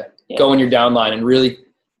would say. Yeah. Go in your downline and really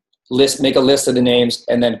make a list of the names,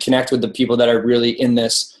 and then connect with the people that are really in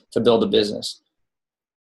this to build a business.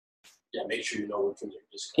 Yeah, make sure you know which ones are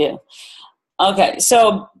discounted. Yeah. Okay,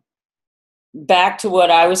 so back to what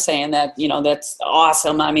I was saying, that, that's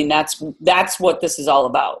awesome. I mean, that's what this is all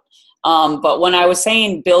about. But when I was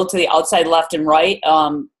saying build to the outside left and right,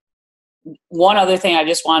 one other thing I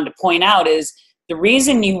just wanted to point out is the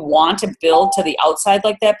reason you want to build to the outside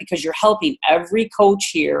like that, because you're helping every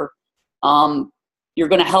coach here. You're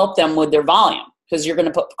going to help them with their volume, because you're going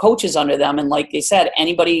to put coaches under them. And like they said,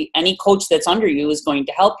 any coach that's under you is going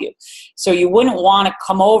to help you. So you wouldn't want to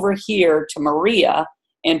come over here to Maria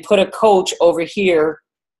and put a coach over here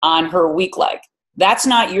on her weak leg. That's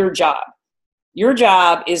not your job. Your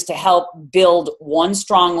job is to help build one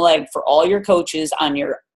strong leg for all your coaches on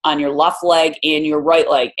your left leg and your right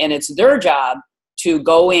leg. And it's their job to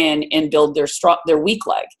go in and build their weak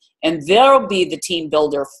leg. And they'll be the team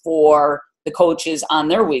builder for the coaches on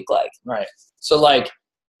their weak leg. Right. So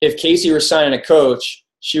if Casey were signing a coach,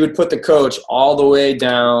 she would put the coach all the way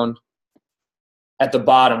down at the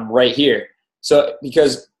bottom right here. So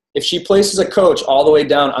because if she places a coach all the way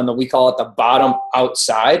down on we call it the bottom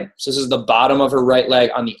outside. So this is the bottom of her right leg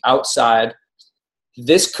on the outside.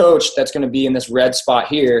 This coach that's going to be in this red spot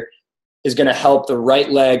here is going to help the right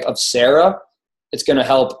leg of Sarah. It's going to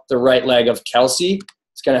help the right leg of Kelsey.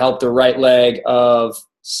 It's going to help the right leg of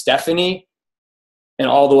Stephanie, and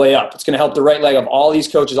all the way up. It's going to help the right leg of all these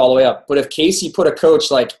coaches all the way up. But if Casey put a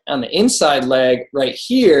coach on the inside leg right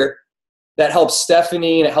here, that helps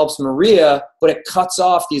Stephanie and it helps Maria, but it cuts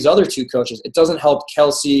off these other 2 coaches. It doesn't help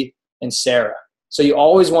Kelsey and Sarah. So you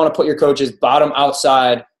always want to put your coaches bottom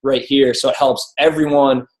outside right here, so it helps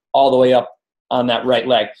everyone all the way up on that right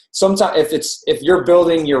leg. Sometimes if you're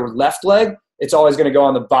building your left leg, it's always going to go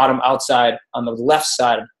on the bottom outside on the left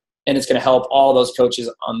side, and it's going to help all those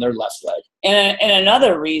coaches on their left leg. And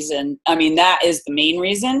another reason, I mean, that is the main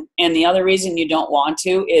reason. And the other reason you don't want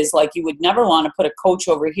to is you would never want to put a coach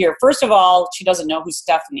over here. First of all, she doesn't know who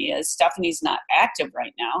Stephanie is. Stephanie's not active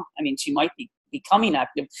right now. I mean, she might be becoming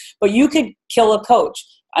active, but you could kill a coach.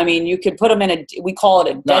 I mean, you could put them in we call it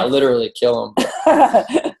a dead. Not literally kill them.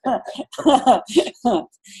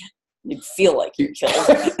 You'd feel like you killed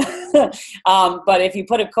them. But if you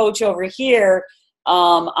put a coach over here,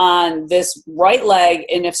 on this right leg,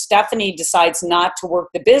 and if Stephanie decides not to work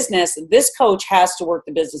the business, this coach has to work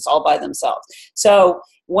the business all by themselves. So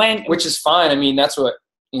which is fine. I mean, that's what,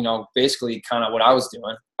 basically kind of what I was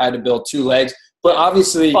doing. I had to build 2 legs, but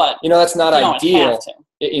obviously, that's not ideal.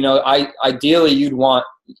 Ideally you'd want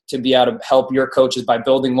to be able to help your coaches by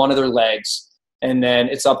building one of their legs, and then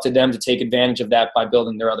it's up to them to take advantage of that by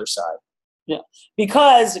building their other side. Yeah,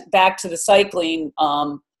 because back to the cycling,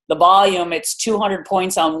 the volume, it's 200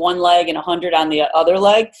 points on one leg and 100 on the other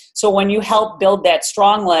leg. So when you help build that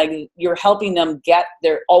strong leg, you're helping them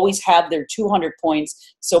always have their 200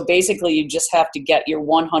 points. So basically you just have to get your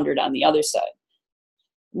 100 on the other side.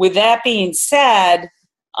 With that being said,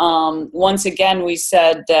 once again, we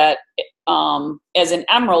said that as an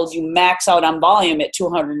emerald, you max out on volume at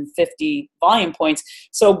 250 volume points.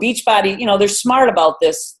 So Beachbody, they're smart about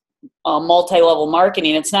this. Multi-level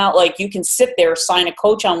marketing. It's not like you can sit there, sign a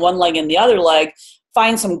coach on one leg and the other leg,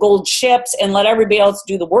 find some gold chips and let everybody else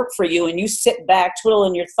do the work for you, and you sit back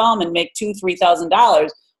twiddling your thumb and make $2,000-$3,000.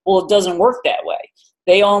 Well, it doesn't work that way.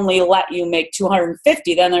 They only let you make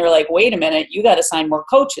 250. Then they're like, wait a minute, you got to sign more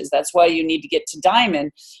coaches. That's why you need to get to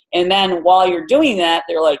Diamond. And then while you're doing that,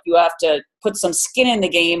 they're like, you have to put some skin in the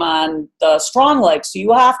game on the strong leg. So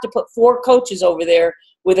you have to put 4 coaches over there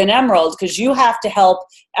with an emerald, because you have to help.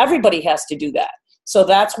 Everybody has to do that. So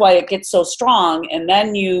that's why it gets so strong. And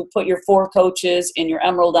then you put your 4 coaches in your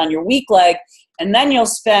emerald on your weak leg, and then you'll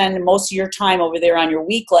spend most of your time over there on your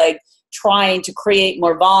weak leg trying to create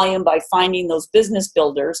more volume by finding those business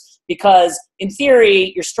builders. Because in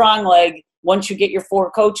theory, your strong leg, once you get your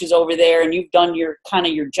 4 coaches over there and you've done your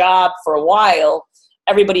job for a while,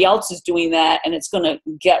 everybody else is doing that, and it's going to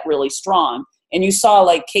get really strong. And you saw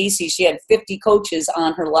like Casey, she had 50 coaches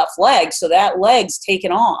on her left leg, so that leg's taken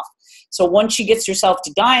off. So once she gets herself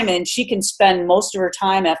to Diamond, she can spend most of her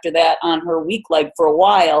time after that on her weak leg for a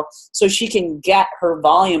while, so she can get her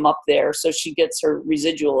volume up there, so she gets her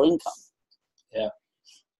residual income. Yeah.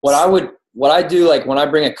 What I do, like when I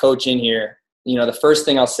bring a coach in here, the first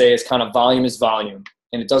thing I'll say is kind of volume is volume.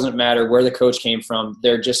 And it doesn't matter where the coach came from.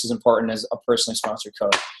 They're just as important as a personally sponsored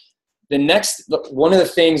coach. One of the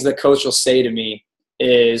things the coach will say to me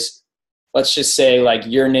is, let's just say like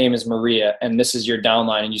your name is Maria and this is your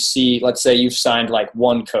downline, and you see, let's say you've signed like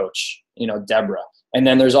one coach, Deborah, and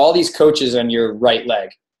then there's all these coaches on your right leg.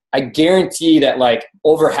 I guarantee that like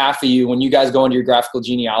over half of you, when you guys go into your graphical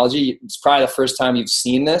genealogy, it's probably the first time you've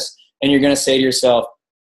seen this, and you're going to say to yourself,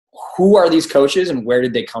 who are these coaches and where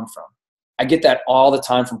did they come from? I get that all the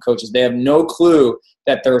time from coaches. They have no clue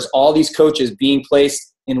that there's all these coaches being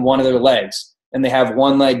placed in one of their legs, and they have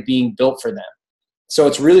one leg being built for them. So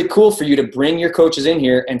it's really cool for you to bring your coaches in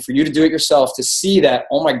here and for you to do it yourself, to see that,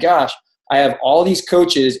 oh my gosh, I have all these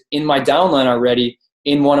coaches in my downline already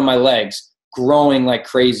in one of my legs, growing like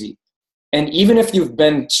crazy. And even if you've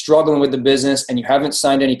been struggling with the business and you haven't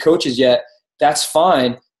signed any coaches yet, that's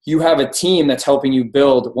fine. You have a team that's helping you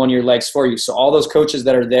build one of your legs for you. So all those coaches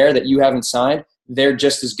that are there that you haven't signed, they're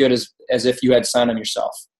just as good as if you had signed them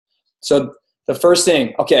yourself. So the first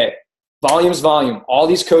thing, okay, volume's volume. All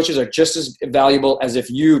these coaches are just as valuable as if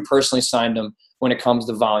you personally signed them when it comes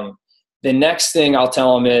to volume. The next thing I'll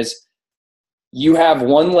tell them is, you have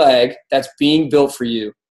one leg that's being built for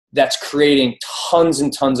you that's creating tons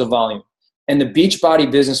and tons of volume. And the Beachbody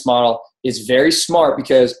business model is very smart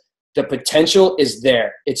because the potential is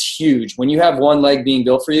there. It's huge. When you have one leg being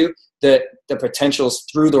built for you, the potential is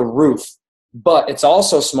through the roof. But it's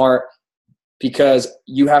also smart because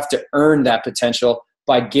you have to earn that potential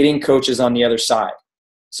by getting coaches on the other side.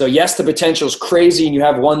 So yes, the potential is crazy and you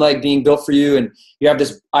have one leg being built for you and you have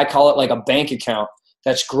this, I call it like a bank account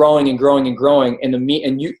that's growing and growing and growing. And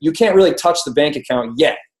you can't really touch the bank account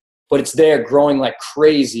yet, but it's there growing like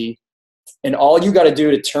crazy. And all you got to do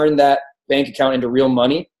to turn that bank account into real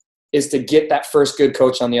money is to get that first good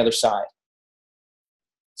coach on the other side.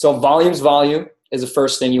 So volume is the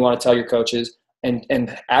first thing you want to tell your coaches,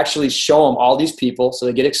 and actually show them all these people so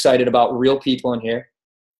they get excited about real people in here.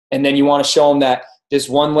 And then you want to show them that this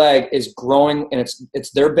one leg is growing and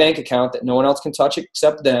it's their bank account that no one else can touch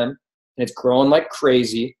except them, and it's growing like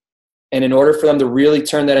crazy. And in order for them to really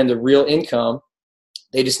turn that into real income,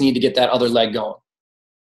 they just need to get that other leg going.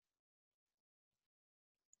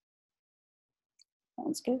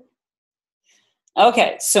 Sounds good.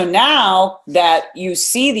 Okay, so now that you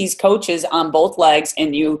see these coaches on both legs,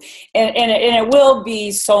 and it will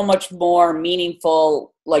be so much more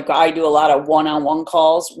meaningful. Like I do a lot of one-on-one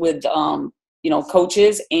calls with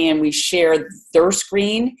coaches, and we share their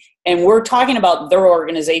screen, and we're talking about their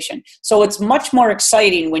organization. So it's much more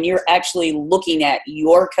exciting when you're actually looking at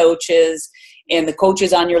your coaches and the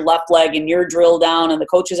coaches on your left leg and your drill down and the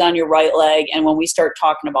coaches on your right leg, and when we start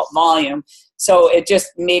talking about volume. So it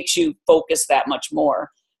just makes you focus that much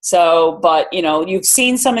more. So, but you've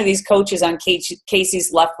seen some of these coaches on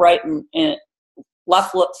Casey's left, right, and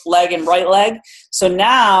left leg and right leg. So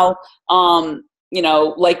now,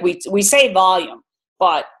 like we say volume,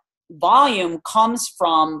 but volume comes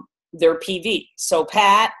from their PV. So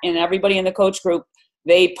Pat and everybody in the coach group,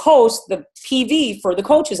 they post the PV for the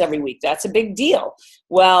coaches every week. That's a big deal.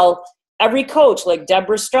 Well, every coach, like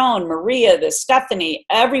Deborah Stone, Maria, Stephanie,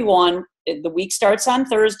 everyone, the week starts on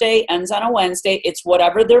Thursday, ends on a Wednesday. It's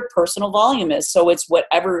whatever their personal volume is. So it's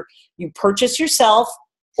whatever you purchase yourself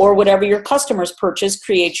or whatever your customers purchase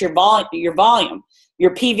creates your volume,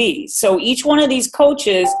 your PV. So each one of these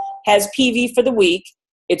coaches has PV for the week.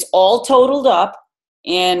 It's all totaled up.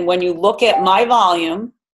 And when you look at my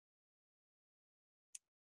volume,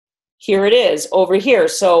 here it is over here.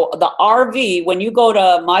 So the RV, when you go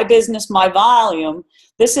to My Business, My Volume,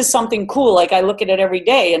 this is something cool. Like I look at it every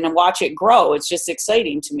day and then watch it grow. It's just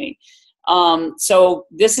exciting to me. So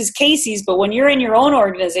this is Casey's, but when you're in your own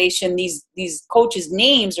organization, these coaches'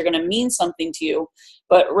 names are going to mean something to you.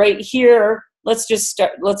 But right here, let's do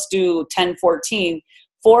 1014.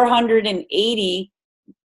 480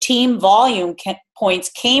 team volume points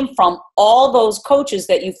came from all those coaches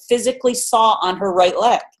that you physically saw on her right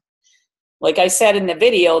leg. Like I said in the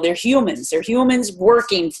video, they're humans. They're humans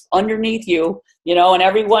working underneath you, and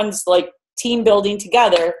everyone's like team building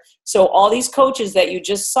together. So all these coaches that you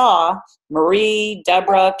just saw, Marie,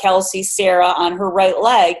 Deborah, Kelsey, Sarah on her right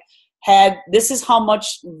leg, this is how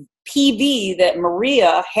much PV that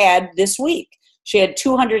Maria had this week. She had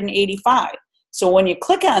 285. So when you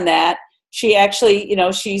click on that, she actually,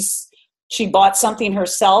 she bought something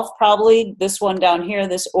herself, probably this one down here,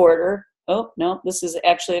 this order. Oh, no, this is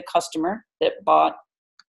actually a customer that bought.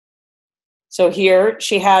 So here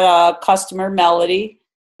she had a customer, Melody,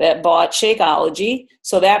 that bought Shakeology.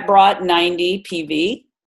 So that brought 90 PV.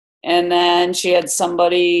 And then she had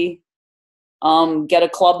somebody get a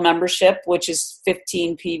club membership, which is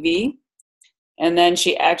 15 PV. And then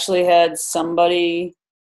she actually had somebody.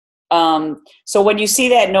 So when you see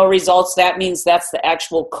that no results, that means that's the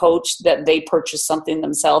actual coach that they purchased something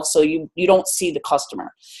themselves. So you don't see the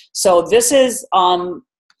customer. So this is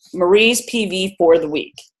Marie's PV for the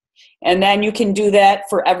week. And then you can do that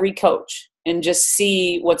for every coach and just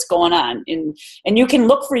see what's going on. And you can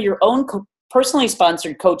look for your own personally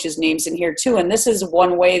sponsored coaches' names in here too. And this is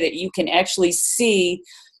one way that you can actually see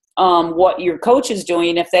what your coach is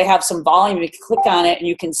doing. If they have some volume, you can click on it and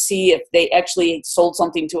you can see if they actually sold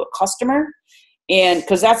something to a customer. And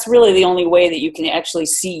because that's really the only way that you can actually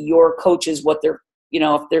see your coaches, what they're,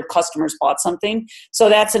 if their customers bought something. So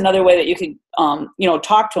that's another way that you could,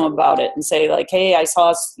 talk to them about it and say like, hey, I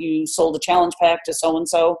saw you sold a challenge pack to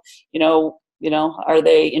so-and-so, are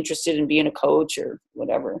they interested in being a coach or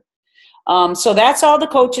whatever? So that's all the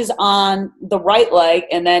coaches on the right leg.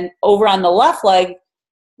 And then over on the left leg,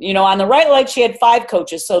 on the right leg, she had 5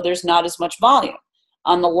 coaches, so there's not as much volume.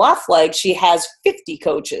 On the left leg, she has 50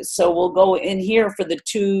 coaches. So we'll go in here for the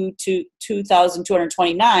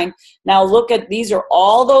 2,229. Now look at, these are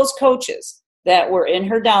all those coaches that were in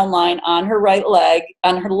her downline on her right leg,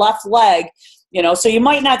 on her left leg. So you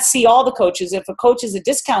might not see all the coaches. If a coach is a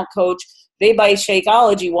discount coach, they buy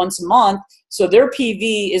Shakeology once a month. So their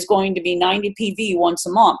PV is going to be 90 PV once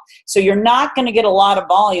a month. So you're not going to get a lot of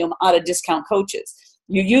volume out of discount coaches.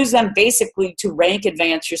 You use them basically to rank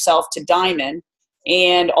advance yourself to diamond.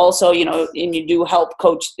 And also, and you do help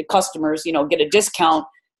coach the customers, get a discount.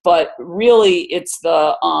 But really, it's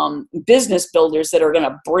the business builders that are going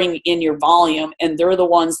to bring in your volume. And they're the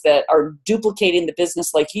ones that are duplicating the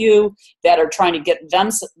business like you, that are trying to get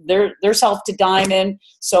their self to diamond.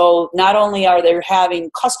 So not only are they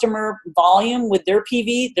having customer volume with their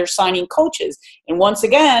PV, they're signing coaches. And once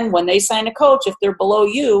again, when they sign a coach, if they're below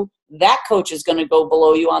you, that coach is going to go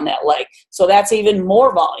below you on that leg. So that's even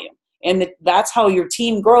more volume. And that's how your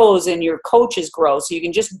team grows and your coaches grow. So you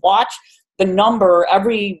can just watch the number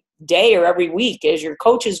every day or every week as your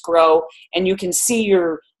coaches grow, and you can see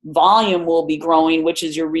your volume will be growing, which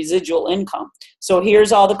is your residual income. So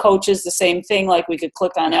here's all the coaches, the same thing. Like we could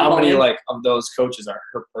click on How Emily. many of those coaches are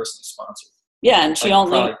her personally sponsored? Yeah, and she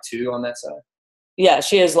only probably 2 on that side. Yeah,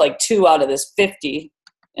 she has 2 out of this 50.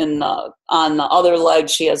 And on the other leg,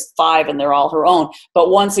 she has 5, and they're all her own. But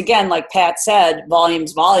once again, like Pat said,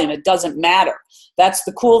 volume's volume. It doesn't matter. That's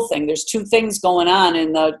the cool thing. There's 2 things going on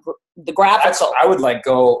in the graphical. I would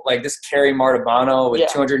go like this Carrie Martabano with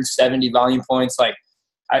 270 volume points.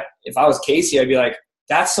 If I was Casey, I'd be like,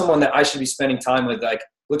 that's someone that I should be spending time with.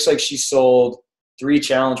 Looks like she sold 3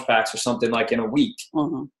 challenge packs or something in a week.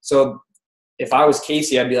 Mm-hmm. So if I was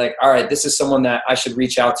Casey, I'd be like, all right, this is someone that I should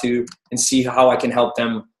reach out to and see how I can help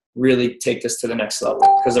them really take this to the next level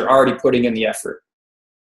because they're already putting in the effort.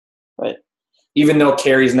 Right. Even though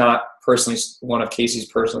Carrie's not personally one of Casey's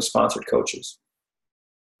personally sponsored coaches.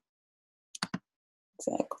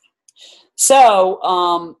 Exactly. So,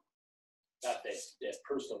 Not that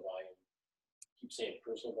personal volume. Keep saying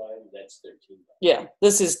personal volume. That's their team volume. yeah,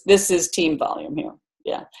 this is team volume here.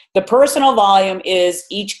 Yeah. The personal volume is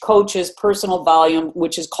each coach's personal volume,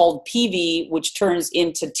 which is called PV, which turns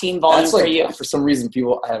into team volume That's like, for you. for some reason,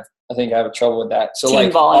 people I think I have trouble with that. So Team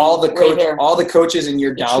like volume, all the right here. all the coaches in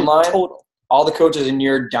your It's your downline, total. all the coaches in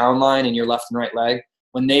your downline and your left and right leg,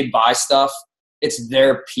 when they buy stuff, it's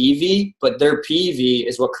their PV, but their PV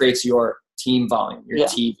is what creates your team volume, your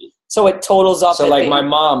TV. So it totals up. So like my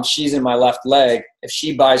mom, she's in my left leg. If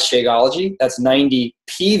she buys Shakeology, that's 90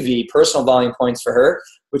 PV, personal volume points for her,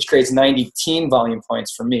 which creates 90 team volume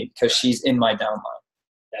points for me because she's in my downline.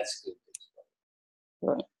 That's good.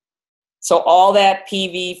 Right. So all that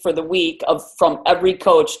PV for the week from every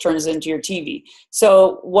coach turns into your TV.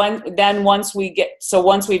 So once we've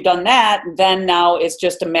done that, then now it's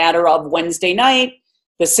just a matter of Wednesday night.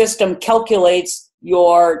 The system calculates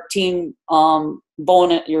your team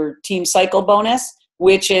bonus, your team cycle bonus,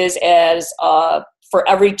 which is as for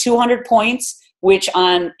every 200 points. Which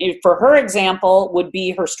for her example would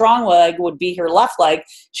be her strong leg, would be her left leg.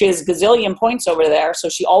 She has a gazillion points over there, so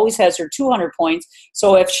she always has her 200 points.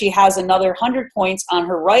 So if she has another 100 points on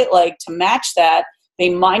her right leg to match that, they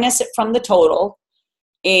minus it from the total,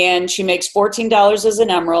 and she makes $14 as an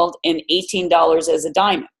emerald and $18 as a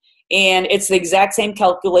diamond. And it's the exact same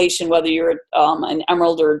calculation whether you're an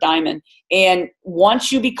emerald or a diamond. And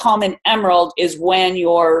once you become an emerald is when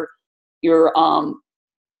your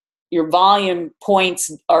volume points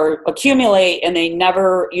are accumulate and you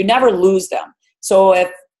never lose them. So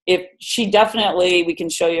if she definitely, we can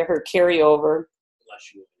show you her carryover.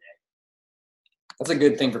 That's a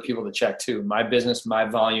good thing for people to check too. My business, my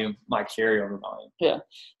volume, my carryover volume. Yeah.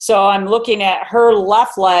 So I'm looking at her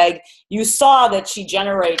left leg. You saw that she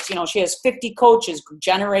generates, she has 50 coaches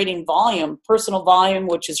generating volume, personal volume,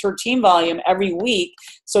 which is her team volume every week.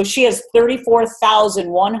 So she has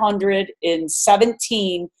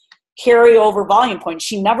 34,117 carryover volume points.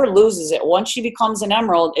 She never loses it. Once she becomes an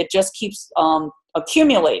emerald, it just keeps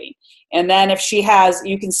accumulating. And then if she has,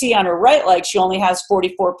 you can see on her right leg, she only has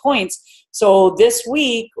 44 points. So this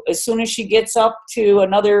week, as soon as she gets up to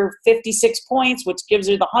another 56 points, which gives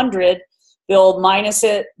her the 100, they'll minus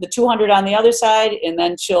it, the 200 on the other side, and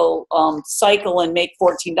then she'll cycle and make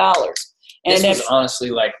 $14. And this was honestly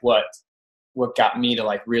like what got me to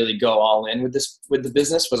like really go all in with the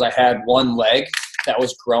business was I had one leg that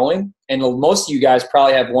was growing, and most of you guys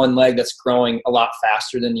probably have one leg that's growing a lot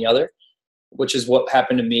faster than the other, which is what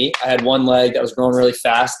happened to me. I had one leg that was growing really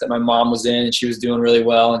fast that my mom was in, and she was doing really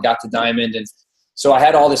well and got to diamond. And so I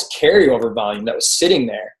had all this carryover volume that was sitting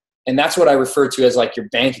there. And that's what I refer to as like your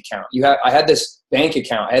bank account. I had this bank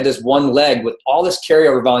account. I had this one leg with all this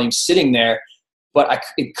carryover volume sitting there, but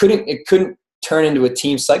it couldn't turn into a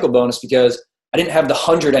team cycle bonus because I didn't have the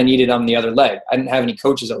 100 I needed on the other leg. I didn't have any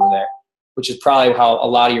coaches over there, which is probably how a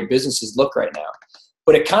lot of your businesses look right now.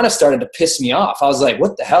 But it kind of started to piss me off. I was like,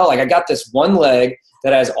 what the hell? Like I got this one leg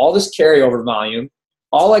that has all this carryover volume.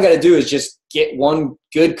 All I got to do is just get one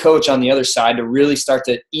good coach on the other side to really start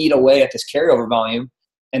to eat away at this carryover volume.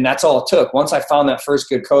 And that's all it took. Once I found that first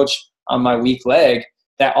good coach on my weak leg,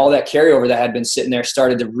 that all that carryover that had been sitting there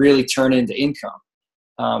started to really turn into income.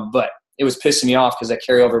 But it was pissing me off because that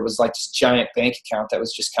carryover was like this giant bank account that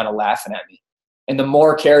was just kind of laughing at me. And the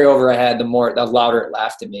more carryover I had, the louder it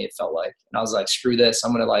laughed at me, it felt like. And I was like, screw this.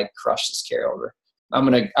 I'm going to like crush this carryover. I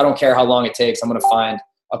don't care how long it takes. I'm going to find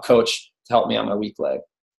a coach to help me on my weak leg.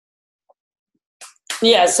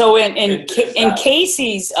 Yeah. So in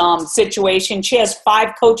Casey's situation, she has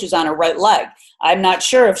 5 coaches on her right leg. I'm not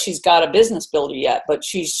sure if she's got a business builder yet, but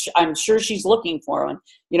I'm sure she's looking for one.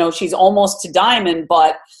 She's almost to diamond,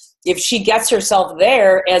 but if she gets herself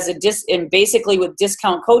there and basically with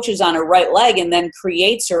discount coaches on her right leg and then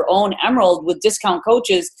creates her own emerald with discount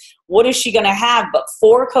coaches, what is she going to have but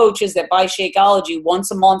 4 coaches that buy Shakeology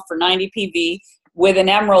once a month for 90 PV with an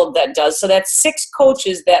emerald that does. So that's 6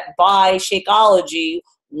 coaches that buy Shakeology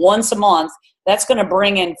once a month. That's going to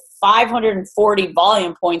bring in 540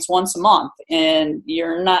 volume points once a month, and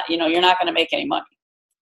you're not going to make any money.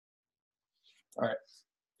 All right.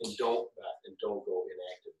 And don't go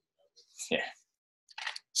inactive. Yeah.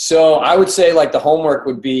 So I would say like the homework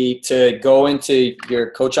would be to go into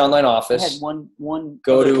your Coach Online office. I had one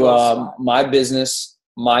go to My Business,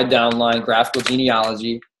 My Downline, Graphical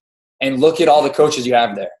Genealogy, and look at all the coaches you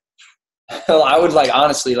have there. I would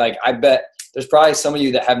honestly, I bet there's probably some of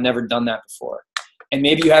you that have never done that before. and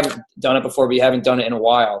maybe you haven't done it before, but you haven't done it in a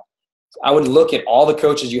while, I would look at all the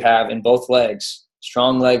coaches you have in both legs,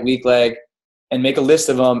 strong leg, weak leg, and make a list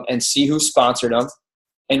of them and see who sponsored them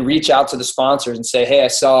and reach out to the sponsors and say, hey, I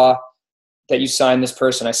saw that you signed this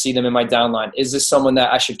person. I see them in my downline. Is this someone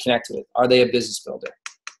that I should connect with? Are they a business builder?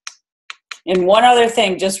 And one other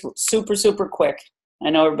thing, just super, super quick. I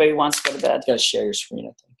know everybody wants to go to bed. You got to share your screen,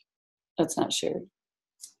 I think. That's not shared.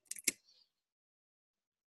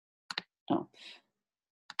 Oh.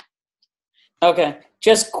 Okay.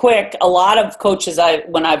 Just quick. A lot of coaches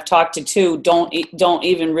when I've talked to too, don't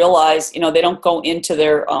even realize, they don't go into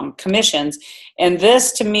their commissions. And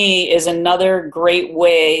this to me is another great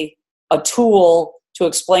way, a tool to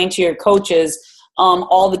explain to your coaches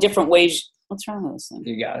all the different ways. What's wrong with this thing?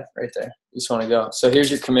 You got it right there. You just want to go. So here's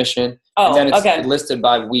your commission. Oh, and then it's okay. listed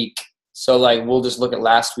by week. So like we'll just look at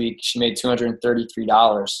last week. She made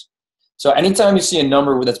 $233. So anytime you see a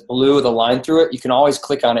number that's blue with a line through it, you can always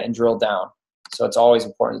click on it and drill down. So it's always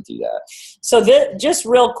important to do that. So just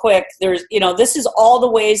real quick, there's, this is all the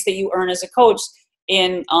ways that you earn as a coach,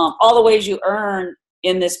 and all the ways you earn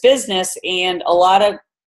in this business. And a lot of,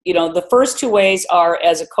 the first two ways are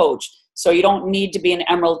as a coach. So you don't need to be an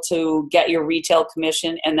Emerald to get your retail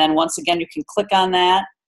commission. And then once again, you can click on that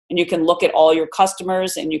and you can look at all your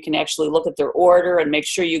customers and you can actually look at their order and make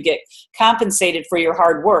sure you get compensated for your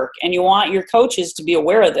hard work. And you want your coaches to be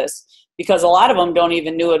aware of this, because a lot of them don't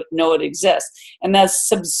even know it exists. And the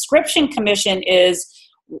subscription commission is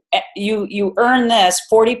you earn this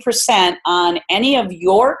 40% on any of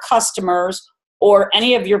your customers or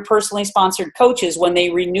any of your personally sponsored coaches. When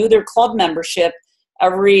they renew their club membership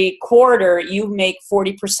every quarter, you make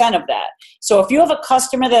 40% of that. So if you have a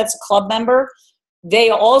customer that's a club member, they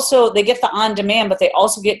get the on demand, but they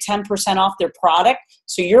also get 10% off their product.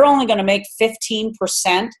 So you're only going to make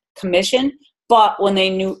 15% commission. But when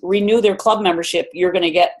they renew their club membership, you're going to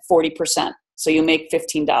get 40%. So you make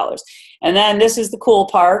 $15. And then this is the cool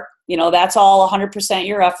part. That's all 100%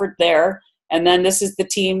 your effort there. And then this is the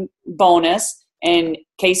team bonus. And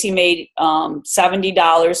Casey made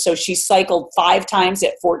 $70. So she cycled 5 times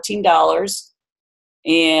at $14.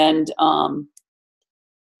 And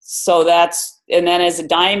and then as a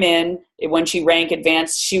diamond, when she rank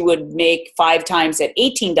advanced, she would make 5 times at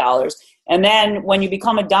 $18. And then when you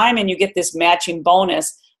become a diamond, you get this matching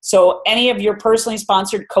bonus. So any of your personally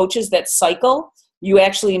sponsored coaches that cycle, you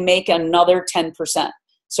actually make another 10%.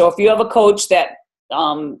 So if you have a coach that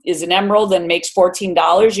is an Emerald and makes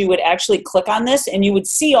 $14, you would actually click on this and you would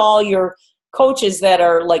see all your coaches that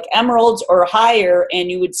are like Emeralds or higher, and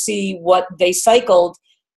you would see what they cycled,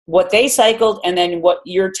 and then what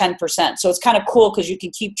your 10%. So it's kind of cool because you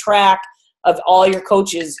can keep track of all your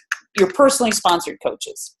coaches, your personally sponsored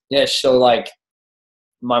coaches. Yeah, so like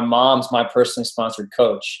my mom's my personally sponsored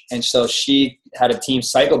coach. And so she had a team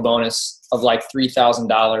cycle bonus of like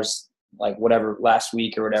 $3,000, like whatever, last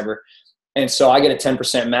week or whatever. And so I get a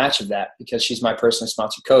 10% match of that because she's my personally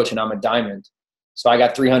sponsored coach and I'm a diamond. So I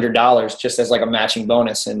got $300 just as like a matching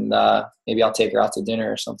bonus, and maybe I'll take her out to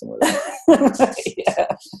dinner or something with her.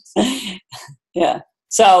 Yeah.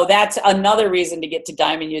 So that's another reason to get to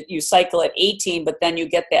diamond. You cycle at 18, but then you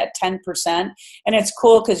get that 10%. And it's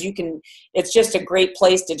cool because it's just a great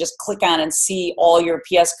place to just click on and see all your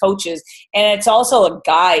PS coaches. And it's also a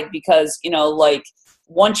guide because,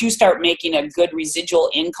 once you start making a good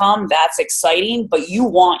residual income, that's exciting, but you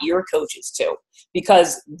want your coaches to,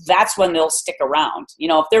 because that's when they'll stick around.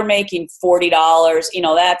 If they're making $40,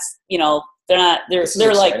 that's,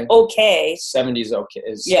 they're like, okay. 70 is okay.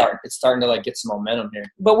 It's starting to like get some momentum here.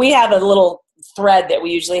 But we have a little thread that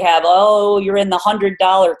we usually have. Oh, you're in the $100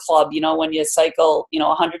 club, when you cycle,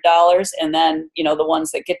 $100, and then, the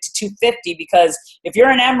ones that get to $250, because if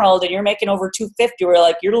you're an Emerald and you're making over $250, we're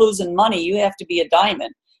like, you're losing money. You have to be a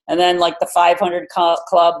diamond. And then like the 500 club,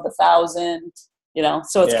 the 1,000,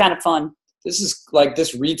 so it's kind of fun. This is like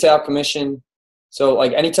this retail commission. So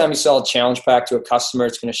like anytime you sell a challenge pack to a customer,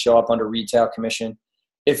 it's going to show up under retail commission.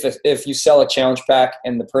 If you sell a challenge pack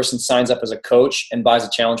and the person signs up as a coach and buys a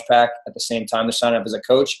challenge pack at the same time they're signing up as a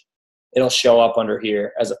coach, it'll show up under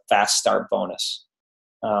here as a fast start bonus.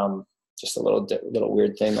 Just a little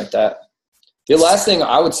weird thing like that. The last thing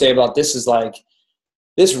I would say about this is like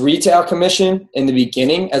this retail commission in the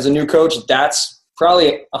beginning as a new coach, that's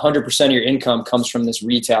probably 100% of your income comes from this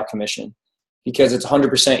retail commission because it's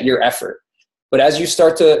 100% your effort. But as you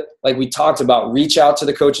start to, like we talked about, reach out to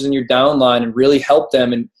the coaches in your downline and really help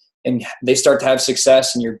them and they start to have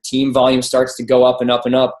success and your team volume starts to go up and up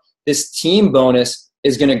and up, this team bonus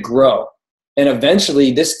is going to grow. And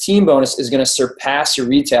eventually this team bonus is going to surpass your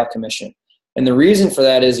retail commission. And the reason for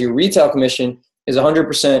that is your retail commission is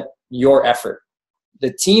 100% your effort.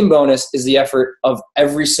 the team bonus is the effort of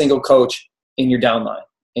every single coach in your downline,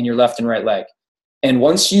 in your left and right leg. And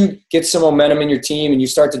once you get some momentum in your team and you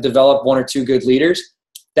start to develop one or two good leaders,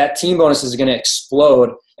 that team bonus is going to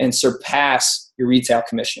explode and surpass your retail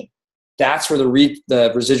commission. That's where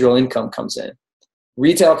the residual income comes in.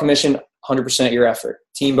 Retail commission, 100% your effort.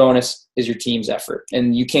 Team bonus is your team's effort.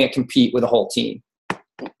 And you can't compete with a whole team.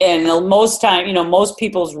 And most time, most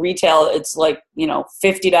people's retail, it's like, $50,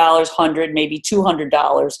 $100, maybe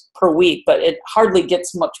 $200 per week, but it hardly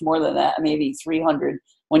gets much more than that, maybe $300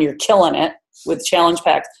 when you're killing it with challenge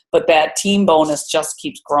packs. But that team bonus just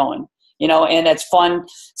keeps growing, and it's fun.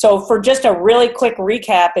 So for just a really quick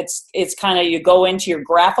recap, it's kind of, you go into your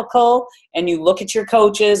graphical and you look at your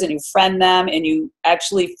coaches and you friend them and you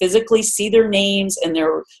actually physically see their names and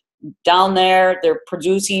they're down there, they're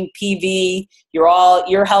producing PV.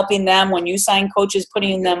 You're helping them when you sign coaches,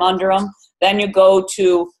 putting them under them. Then you go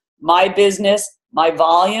to my business, my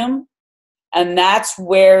volume, and that's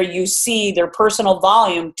where you see their personal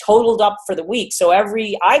volume totaled up for the week. So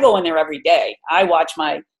I go in there every day. I watch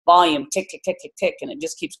my volume tick, tick, tick, tick, tick, and it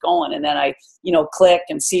just keeps going. And then I, click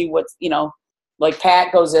and see what, like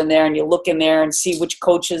Pat goes in there and you look in there and see which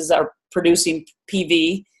coaches are producing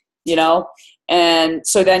PV, And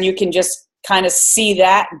so then you can just kind of see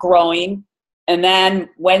that growing. And then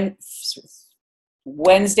when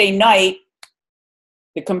Wednesday night,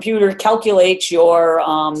 the computer calculates your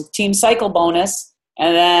team cycle bonus.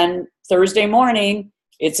 And then Thursday morning,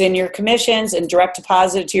 it's in your commissions and direct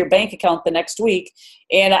deposit to your bank account the next week.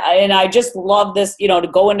 And I just love this, to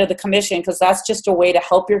go into the commission, because that's just a way to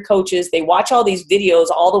help your coaches. They watch all these videos,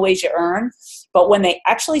 all the ways you earn. But when they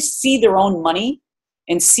actually see their own money,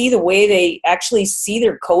 and see the way they actually see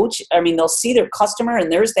their coach. They'll see their customer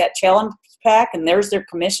and there's that challenge pack and there's their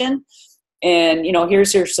commission. And,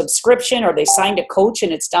 here's their subscription, or they signed a coach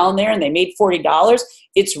and it's down there and they made $40.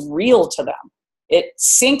 It's real to them. It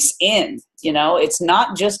sinks in, it's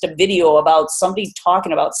not just a video about somebody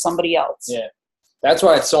talking about somebody else. Yeah. That's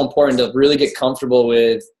why it's so important to really get comfortable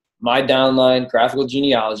with my downline graphical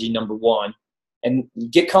genealogy, number one, and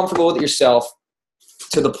get comfortable with it yourself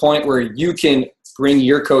to the point where you can bring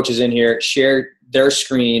your coaches in here, share their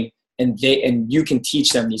screen, and you can teach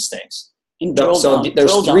them these things. So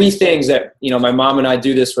there's three things that, my mom and I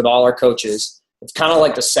do this with all our coaches. It's kind of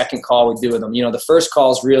like the second call we do with them. The first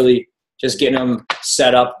call is really just getting them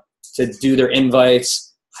set up to do their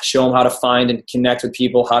invites, show them how to find and connect with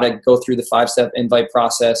people, how to go through the 5-step invite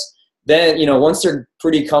process. Then, once they're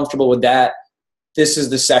pretty comfortable with that, this is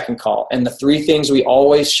the second call. And the three things we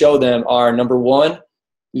always show them are, number one,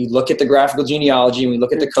 we look at the graphical genealogy and we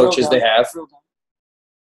look at the coaches they have.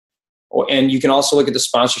 And you can also look at the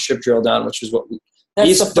sponsorship drill down, which is what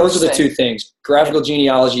those are the two things, graphical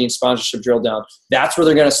genealogy and sponsorship drill down. That's where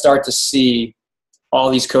they're going to start to see all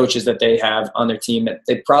these coaches that they have on their team that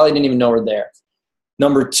they probably didn't even know were there.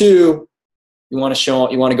 Number two, you want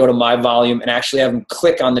to go to my volume and actually have them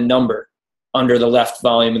click on the number under the left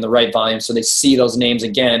volume and the right volume so they see those names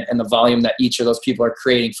again and the volume that each of those people are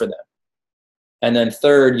creating for them. And then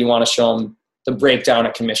third, you want to show them the breakdown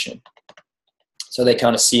of commission. So they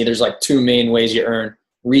kind of see there's like two main ways you earn.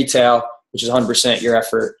 Retail, which is 100% your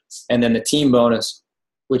effort, and then the team bonus,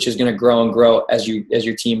 which is going to grow and grow as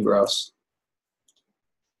your team grows.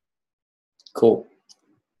 Cool.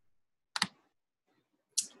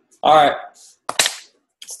 All right.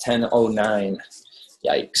 It's 10:09.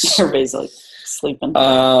 Yikes. Everybody's like sleeping.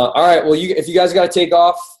 All right. Well, if you guys got to take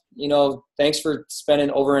off, thanks for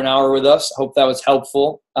spending over an hour with us. Hope that was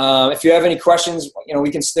helpful. If you have any questions,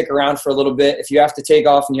 we can stick around for a little bit. If you have to take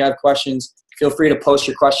off and you have questions, feel free to post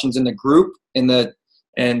your questions in the group and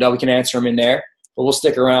we can answer them in there. But we'll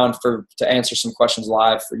stick around to answer some questions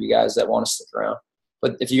live for you guys that want to stick around.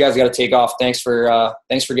 But if you guys got to take off, thanks for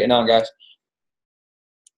getting on, guys.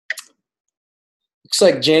 Looks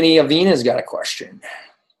like Jenny Avina's got a question.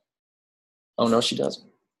 Oh, no, she doesn't.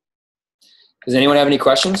 Does anyone have any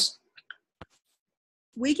questions?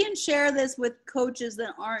 We can share this with coaches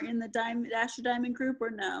that aren't in the Dash to Diamond group, or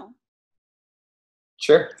no?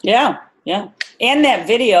 Sure. Yeah. And that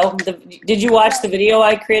video, did you watch the video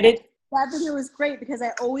I created? That video was great because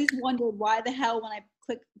I always wondered why the hell when I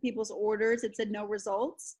clicked people's orders, it said no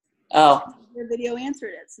results. Oh. The video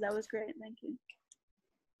answered it, so that was great. Thank you.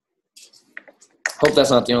 Hope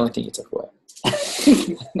that's not the only thing you took away.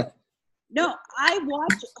 No, I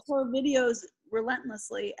watch her videos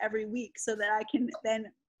relentlessly every week so that I can then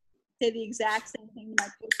say the exact same thing to my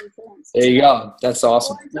coaches. There you go. That's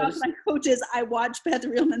awesome. When I talk to my coaches, I watch Beth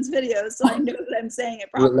Reelman's videos, so I know that I'm saying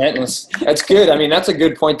it properly. Relentless. That's good. That's a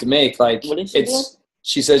good point to make. Like, what did she do?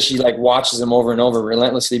 She says she watches them over and over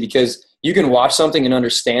relentlessly because you can watch something and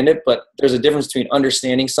understand it, but there's a difference between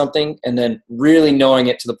understanding something and then really knowing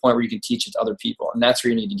it to the point where you can teach it to other people. And that's where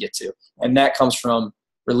you need to get to. And that comes from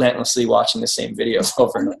relentlessly watching the same videos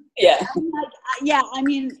over and over. Yeah. Yeah, I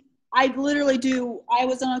mean, I literally do. I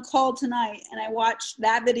was on a call tonight and I watched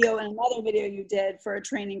that video and another video you did for a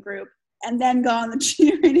training group, and then go on the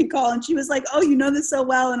cheerleading call, and she was like, "Oh, you know this so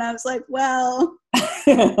well," and I was like, "Well,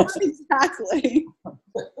 not exactly."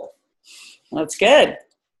 That's good.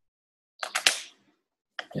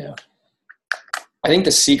 Yeah. I think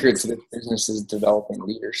the secret to the business is developing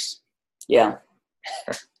leaders. Yeah.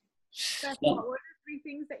 That's what were the 3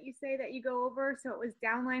 things that you say that you go over? So it was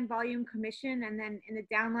downline, volume, commission, and then in the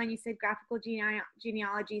downline you said graphical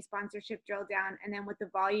genealogy, sponsorship, drill down, and then with the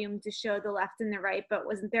volume to show the left and the right. But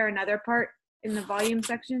wasn't there another part in the volume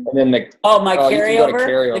section? And then my you can go to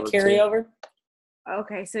carryover. The carryover.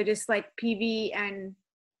 Okay, so just like PV and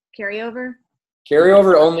carryover.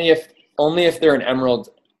 Carryover only if they're an emerald,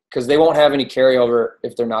 because they won't have any carryover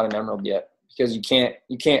if they're not an emerald yet, because you can't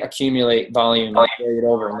accumulate volume and carry it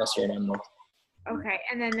over unless you're an emerald. Okay,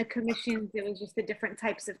 and then the commissions, it was just the different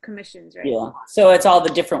types of commissions, right? Yeah. So it's all the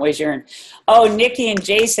different ways you earn. Oh, Nikki and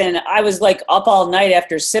Jason, I was like up all night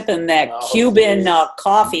after sipping that Cuban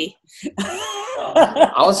coffee.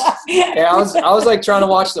 I was like trying to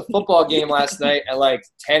watch the football game last night at like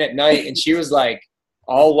 10 at night, and she was like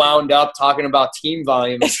all wound up talking about team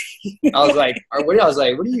volume. I was like, what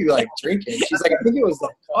are you like drinking? She's like, I think it was the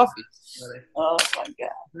coffee. Oh my God.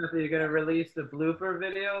 You're going to release the blooper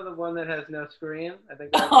video, the one that has no screen? I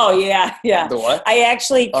think. Oh yeah. The what? I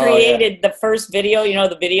actually created the first video,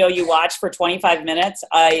 the video you watch for 25 minutes.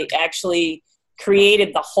 I actually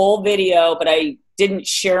created the whole video, but I didn't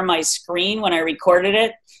share my screen when I recorded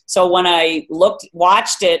it. So when I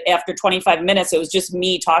watched it after 25 minutes, it was just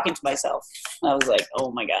me talking to myself. I was like,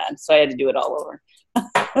 oh my God. So I had to do it all over.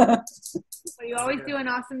 Well, you always do an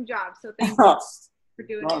awesome job. So thank you for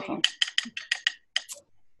doing it.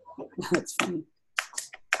 That's funny.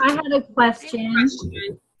 I had a question.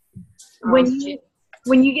 When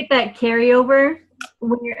you get that carryover,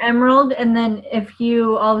 when you're emerald, and then if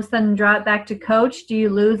you all of a sudden drop back to coach, do you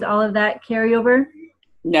lose all of that carryover?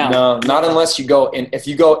 No, not unless you go in. If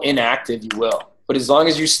you go inactive, you will. But as long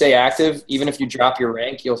as you stay active, even if you drop your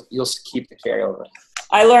rank, you'll keep the carryover.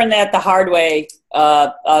 I learned that the hard way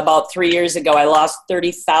about 3 years ago. I lost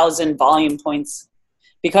 30,000 volume points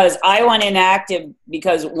because I went inactive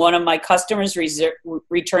because one of my customers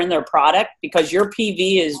returned their product, because your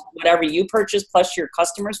PV is whatever you purchase plus your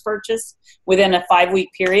customer's purchase within a 5-week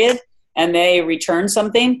period, and they return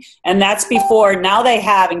something. And that's before, now they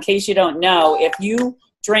have, in case you don't know, if you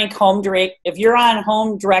drink if you're on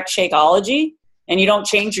Home Direct Shakeology and you don't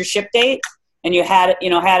change your ship date and you had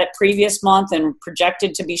it previous month and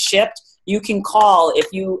projected to be shipped, you can call if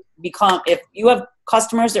you have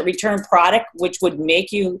customers that return product, which would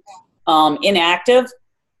make you inactive.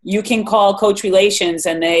 You can call Coach Relations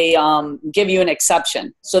and they give you an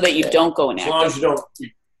exception so that you don't go inactive. As long as you don't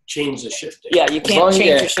change the ship date. Yeah, you can't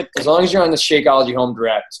change your ship date. As long as you're on the Shakeology Home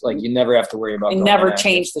Direct, like you never have to worry about. And never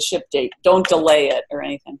change the ship date. Don't delay it or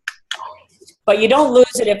anything. But you don't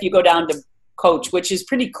lose it if you go down to Coach, which is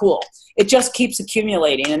pretty cool. It just keeps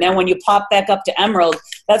accumulating. And then when you pop back up to Emerald,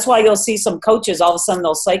 that's why you'll see some coaches, all of a sudden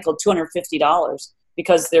they'll cycle $250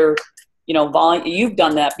 because they're, volume. You've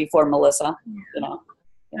done that before, Melissa. All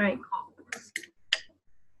right.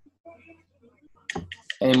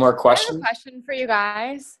 Any more questions? I have a question for you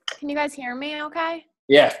guys. Can you guys hear me okay?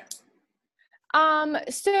 Yeah.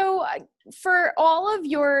 So for all of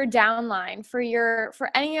your downline, for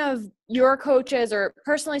any of your coaches or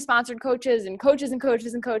personally sponsored coaches and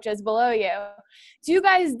coaches below you, do you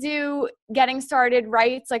guys do getting started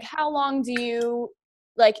rights? Like how long do you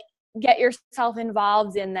get yourself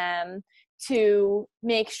involved in them to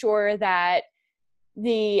make sure that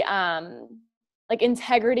the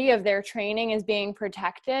integrity of their training is being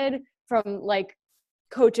protected from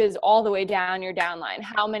coaches all the way down your downline?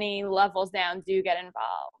 How many levels down do you get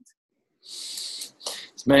involved?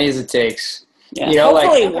 As many as it takes. Yeah,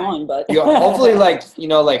 hopefully one, but hopefully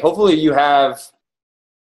hopefully you have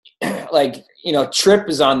Tripp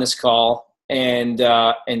is on this call and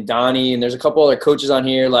Donnie, and there's a couple other coaches on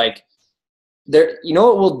here. What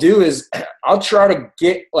we'll do is I'll try to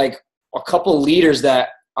get a couple leaders that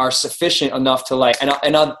are sufficient enough to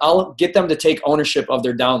I'll get them to take ownership of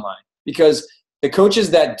their downline, because the coaches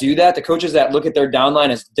that do that, the coaches that look at their downline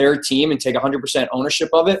as their team and take 100% ownership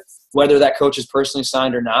of it, whether that coach is personally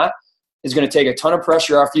signed or not, is going to take a ton of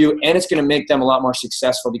pressure off you, and it's going to make them a lot more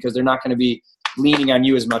successful because they're not going to be leaning on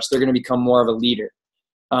you as much. They're going to become more of a leader.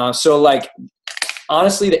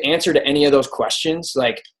 Honestly, the answer to any of those questions,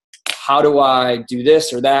 how do I do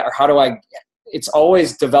this or that, or it's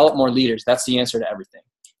always develop more leaders. That's the answer to everything.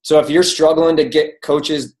 So if you're struggling to get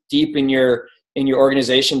coaches deep in your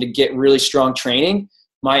organization to get really strong training,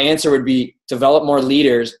 my answer would be develop more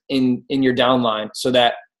leaders in your downline so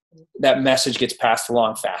that message gets passed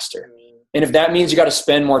along faster. And if that means you got to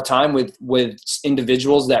spend more time with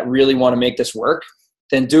individuals that really want to make this work,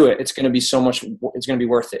 then do it. It's going to be it's going to be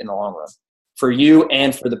worth it in the long run for you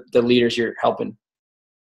and for the leaders you're helping.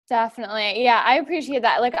 Definitely. Yeah, I appreciate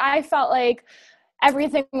that. Like, I felt like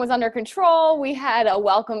everything was under control. We had a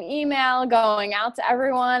welcome email going out to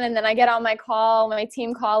everyone. And then I get on my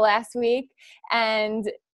team call last week,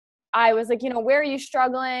 and I was like, where are you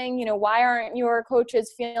struggling? Why aren't your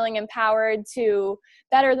coaches feeling empowered to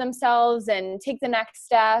better themselves and take the next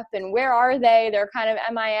step? And where are they? They're kind of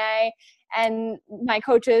MIA. And my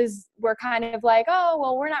coaches were kind of like, oh,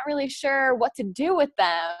 well, we're not really sure what to do with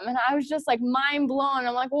them. And I was just like mind blown.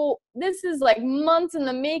 I'm like, well, this is like months in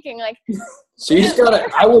the making. Like, so you just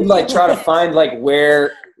I would like try to find like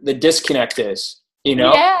where the disconnect is,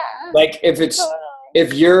 Yeah. Like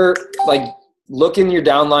if you're like, look in your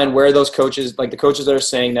downline where those coaches, like the coaches that are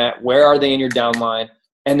saying that, where are they in your downline?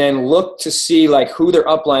 And then look to see like who their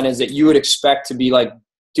upline is that you would expect to be like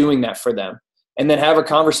doing that for them. And then have a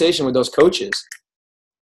conversation with those coaches,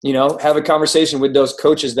 have a conversation with those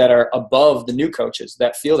coaches that are above the new coaches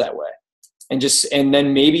that feel that way. And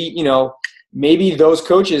then maybe those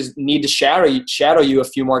coaches need to shadow you a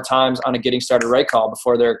few more times on a getting started right call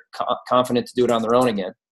before they're confident to do it on their own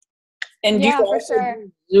again. And do you also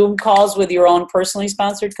do Zoom calls with your own personally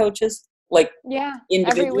sponsored coaches? Like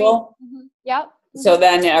individual? Mm-hmm. Yep. So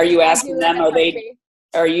then are you asking them,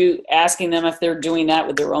 are you asking them if they're doing that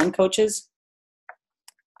with their own coaches?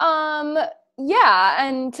 Yeah.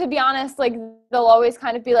 And to be honest, like they'll always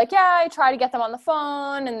kind of be like, yeah, I try to get them on the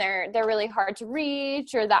phone and they're really hard to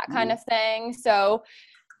reach or that kind of thing. So,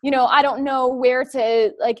 I don't know where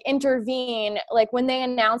to like intervene. Like when they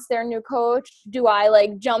announce their new coach, do I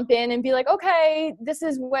like jump in and be like, okay, this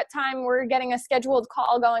is what time we're getting a scheduled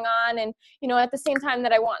call going on. And, at the same time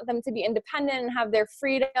that I want them to be independent and have their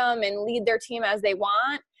freedom and lead their team as they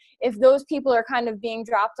want. If those people are kind of being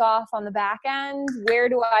dropped off on the back end, where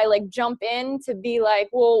do I like jump in to be like,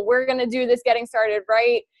 well, we're going to do this getting started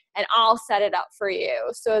right, and I'll set it up for you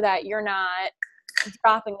so that you're not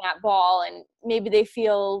dropping that ball, and maybe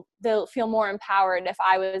they'll feel more empowered if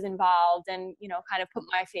I was involved and, kind of put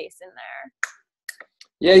my face in there.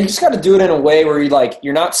 Yeah, you just got to do it in a way where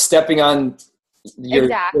you're not stepping on your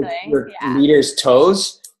leader's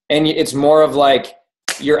toes, and it's more of like,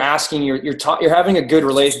 you're asking, you're having a good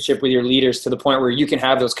relationship with your leaders to the point where you can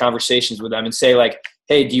have those conversations with them and say like,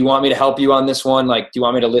 hey, do you want me to help you on this one? Like, do you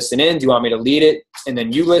want me to listen in? Do you want me to lead it? And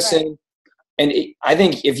then you listen. Right. And I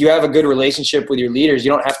think if you have a good relationship with your leaders,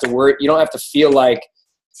 you don't have to worry. You don't have to feel like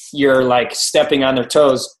you're like stepping on their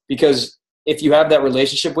toes, because if you have that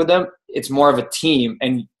relationship with them, it's more of a team.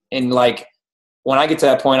 And like, when I get to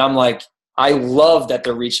that point, I'm like, I love that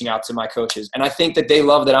they're reaching out to my coaches. And I think that they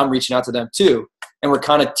love that I'm reaching out to them too. And we're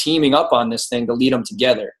kind of teaming up on this thing to lead them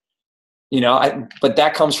together, but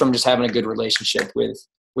that comes from just having a good relationship with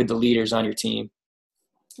the leaders on your team.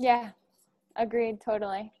 Yeah, agreed.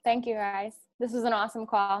 Totally. Thank you guys. This was an awesome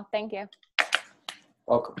call. Thank you.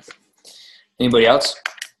 Welcome. Anybody else?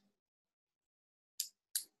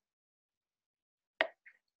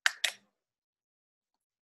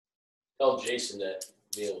 Tell Jason that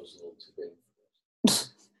meal was a little too big.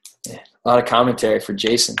 Yeah, a lot of commentary for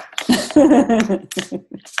Jason.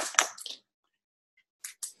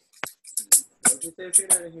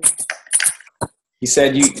 He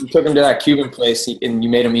said you took him to that Cuban place and you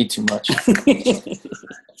made him eat too much.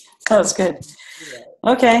 That was good.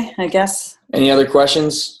 Okay, I guess. Any other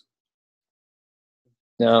questions?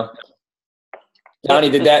 No. Donnie,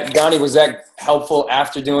 was that helpful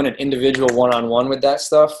after doing an individual one-on-one with that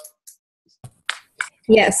stuff?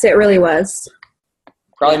 Yes, it really was.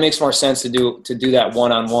 Probably makes more sense to do that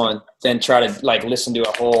one-on-one than try to like listen to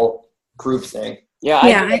a whole group thing.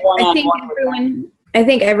 I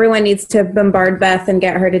think everyone needs to bombard Beth and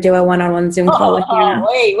get her to do a one-on-one Zoom call with you now.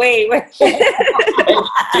 Wait. Hey,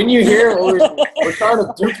 didn't you hear? We're trying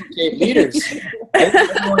to duplicate leaders.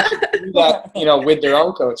 Everyone should do that, with their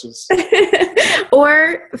own coaches.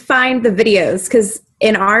 Or find the videos, because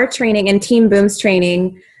in our training, in Team Boom's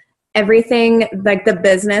training, everything like the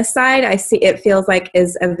business side, I see it feels like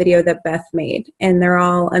is a video that Beth made, and they're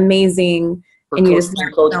all amazing. For and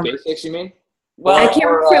Coach Basics, you mean? Well, I can't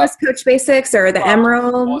remember if it was Coach Basics or the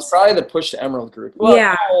Emerald. Well, it's probably the Push to Emerald group. Well,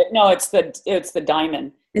 yeah. No, it's the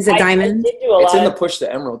Diamond. Is it Diamond? It's in the Push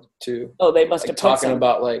to Emerald too. Oh, they must have talking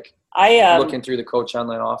about like looking through the Coach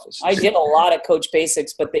Online office. I did a lot of Coach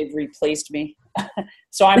Basics, but they've replaced me.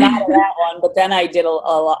 So I'm out of that one. But then I did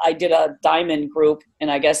a Diamond group, and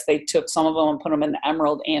I guess they took some of them and put them in the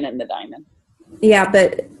Emerald and in the Diamond. Yeah,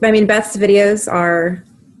 but I mean, Beth's videos are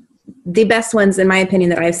the best ones, in my opinion,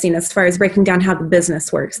 that I've seen as far as breaking down how the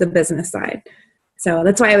business works, the business side. So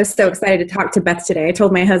that's why I was so excited to talk to Beth today. I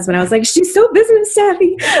told my husband, I was like, she's so business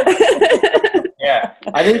savvy. Yeah,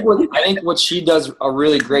 I think what she does a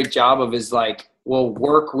really great job of is like, we'll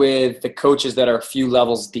work with the coaches that are a few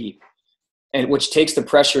levels deep, and which takes the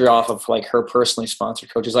pressure off of like her personally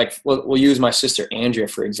sponsored coaches. Like we'll use my sister Andrea,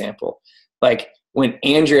 for example. Like when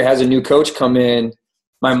Andrea has a new coach come in,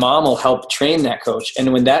 my mom will help train that coach.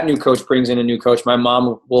 And when that new coach brings in a new coach, my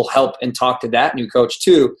mom will help and talk to that new coach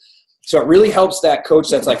too. So it really helps that coach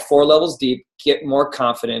that's like 4 levels deep get more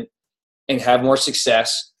confident and have more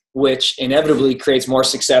success, which inevitably creates more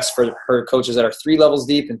success for her coaches that are 3 levels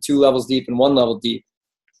deep and 2 levels deep and 1 level deep.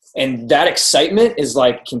 And that excitement is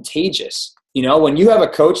like contagious. You know, when you have a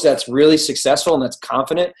coach that's really successful and that's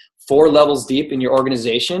confident 4 levels deep in your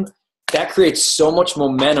organization, that creates so much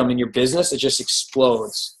momentum in your business. It just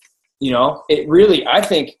explodes. You know, it really, I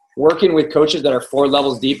think working with coaches that are 4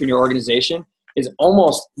 levels deep in your organization is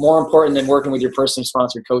almost more important than working with your personally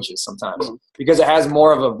sponsored coaches sometimes, because it has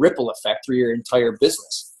more of a ripple effect through your entire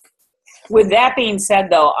business. With that being said,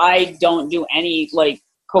 though, I don't do any like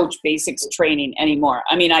Coach Basics training anymore.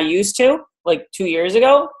 I mean, I used to like 2 years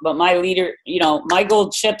ago, but my leader, you know, my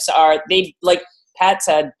gold chips are, they, like Pat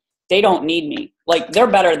said, they don't need me. Like they're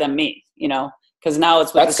better than me, you know, because now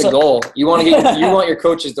it's with that's the goal. You want to get, you want your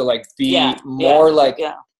coaches to like be that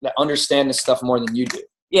understand this stuff more than you do.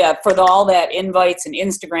 Yeah, for all that invites and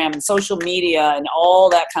Instagram and social media and all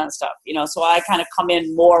that kind of stuff, you know. So I kind of come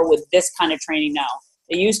in more with this kind of training now.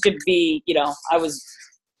 It used to be, you know, I was,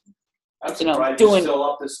 you know, doing. Still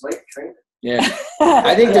up this late training. Yeah,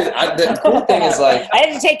 I think the cool thing is like I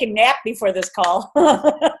had to take a nap before this call.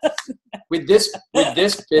 with this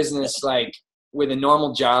business, like with a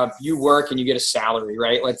normal job, you work and you get a salary,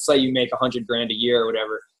 right? Let's say you make $100,000 a year or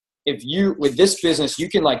whatever. If you, with this business, you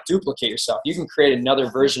can like duplicate yourself. You can create another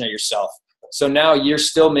version of yourself. So now you're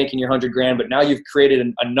still making your $100,000, but now you've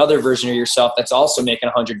created another version of yourself that's also making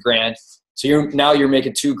 $100,000. So you're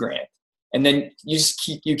making $2,000, and then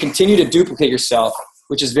you continue to duplicate yourself,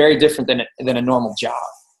 which is very different than a normal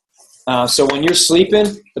job. So when you're sleeping,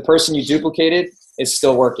 the person you duplicated is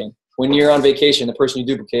still working. When you're on vacation, the person you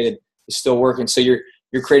duplicated is still working. So you're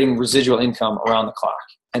creating residual income around the clock.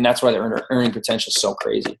 And that's why the earning potential is so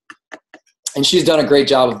crazy. And she's done a great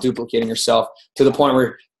job of duplicating herself to the point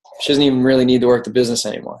where she doesn't even really need to work the business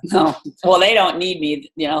anymore. No. Well, they don't need me.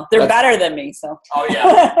 You know, they're better than me. So. Oh,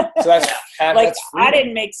 yeah. So that's like, that's I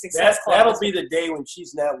didn't make success. That'll be the day when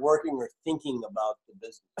she's not working or thinking about the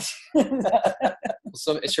business.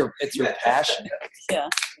 So it's your passion. Yeah.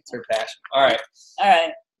 It's her passion. All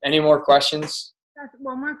right. Any more questions?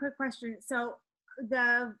 One more quick question. So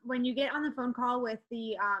when you get on the phone call with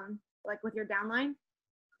the like with your downline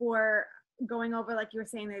for going over, like you were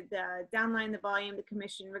saying, the downline, the volume, the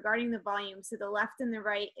commission, regarding the volume, so the left and the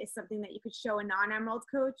right is something that you could show a non-Emerald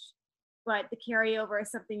coach, but the carryover is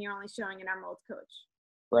something you're only showing an Emerald coach.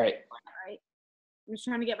 Right. I'm just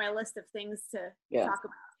trying to get my list of things to talk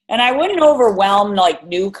about. And I wouldn't overwhelm like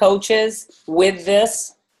new coaches with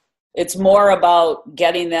this. It's more about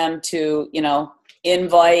getting them to, you know,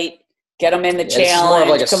 invite, get them in the challenge,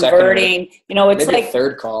 like converting. You know, it's like a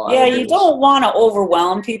third call. Yeah, you don't want to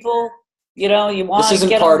overwhelm people. You know, you want. This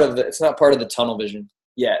isn't part of the. It's not part of the tunnel vision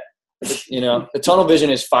yet. You know, the tunnel vision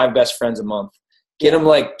is 5 best friends a month. Get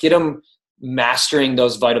them mastering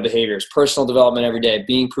those vital behaviors, personal development every day,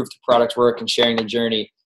 being proof to product work, and sharing their journey,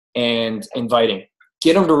 and inviting.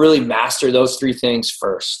 Get them to really master those 3 things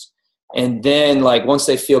first, and then like once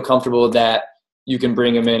they feel comfortable with that, you can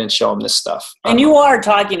bring them in and show them this stuff. And you are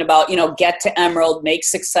talking about, you know, get to Emerald, make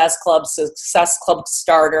Success Club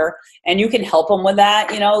starter, and you can help them with that.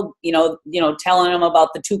 Telling them about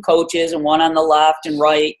the 2 coaches and one on the left and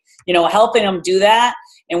right. You know, helping them do that.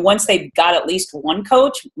 And once they've got at least 1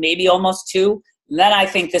 coach, maybe almost 2, then I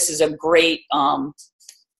think this is a great,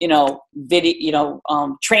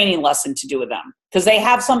 training lesson to do with them, because they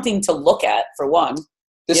have something to look at for one.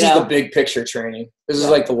 This is the big picture training. This is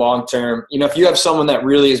like the long term. You know, if you have someone that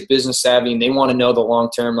really is business savvy and they want to know the long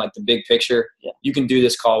term, like the big picture, you can do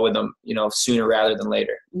this call with them, you know, sooner rather than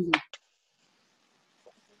later. Mm-hmm.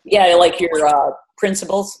 Yeah, like your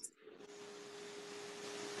principals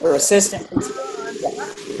or assistant principals. Yeah.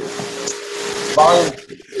 Volume.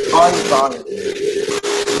 All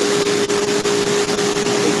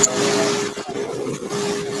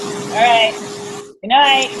right. Good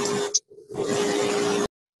night.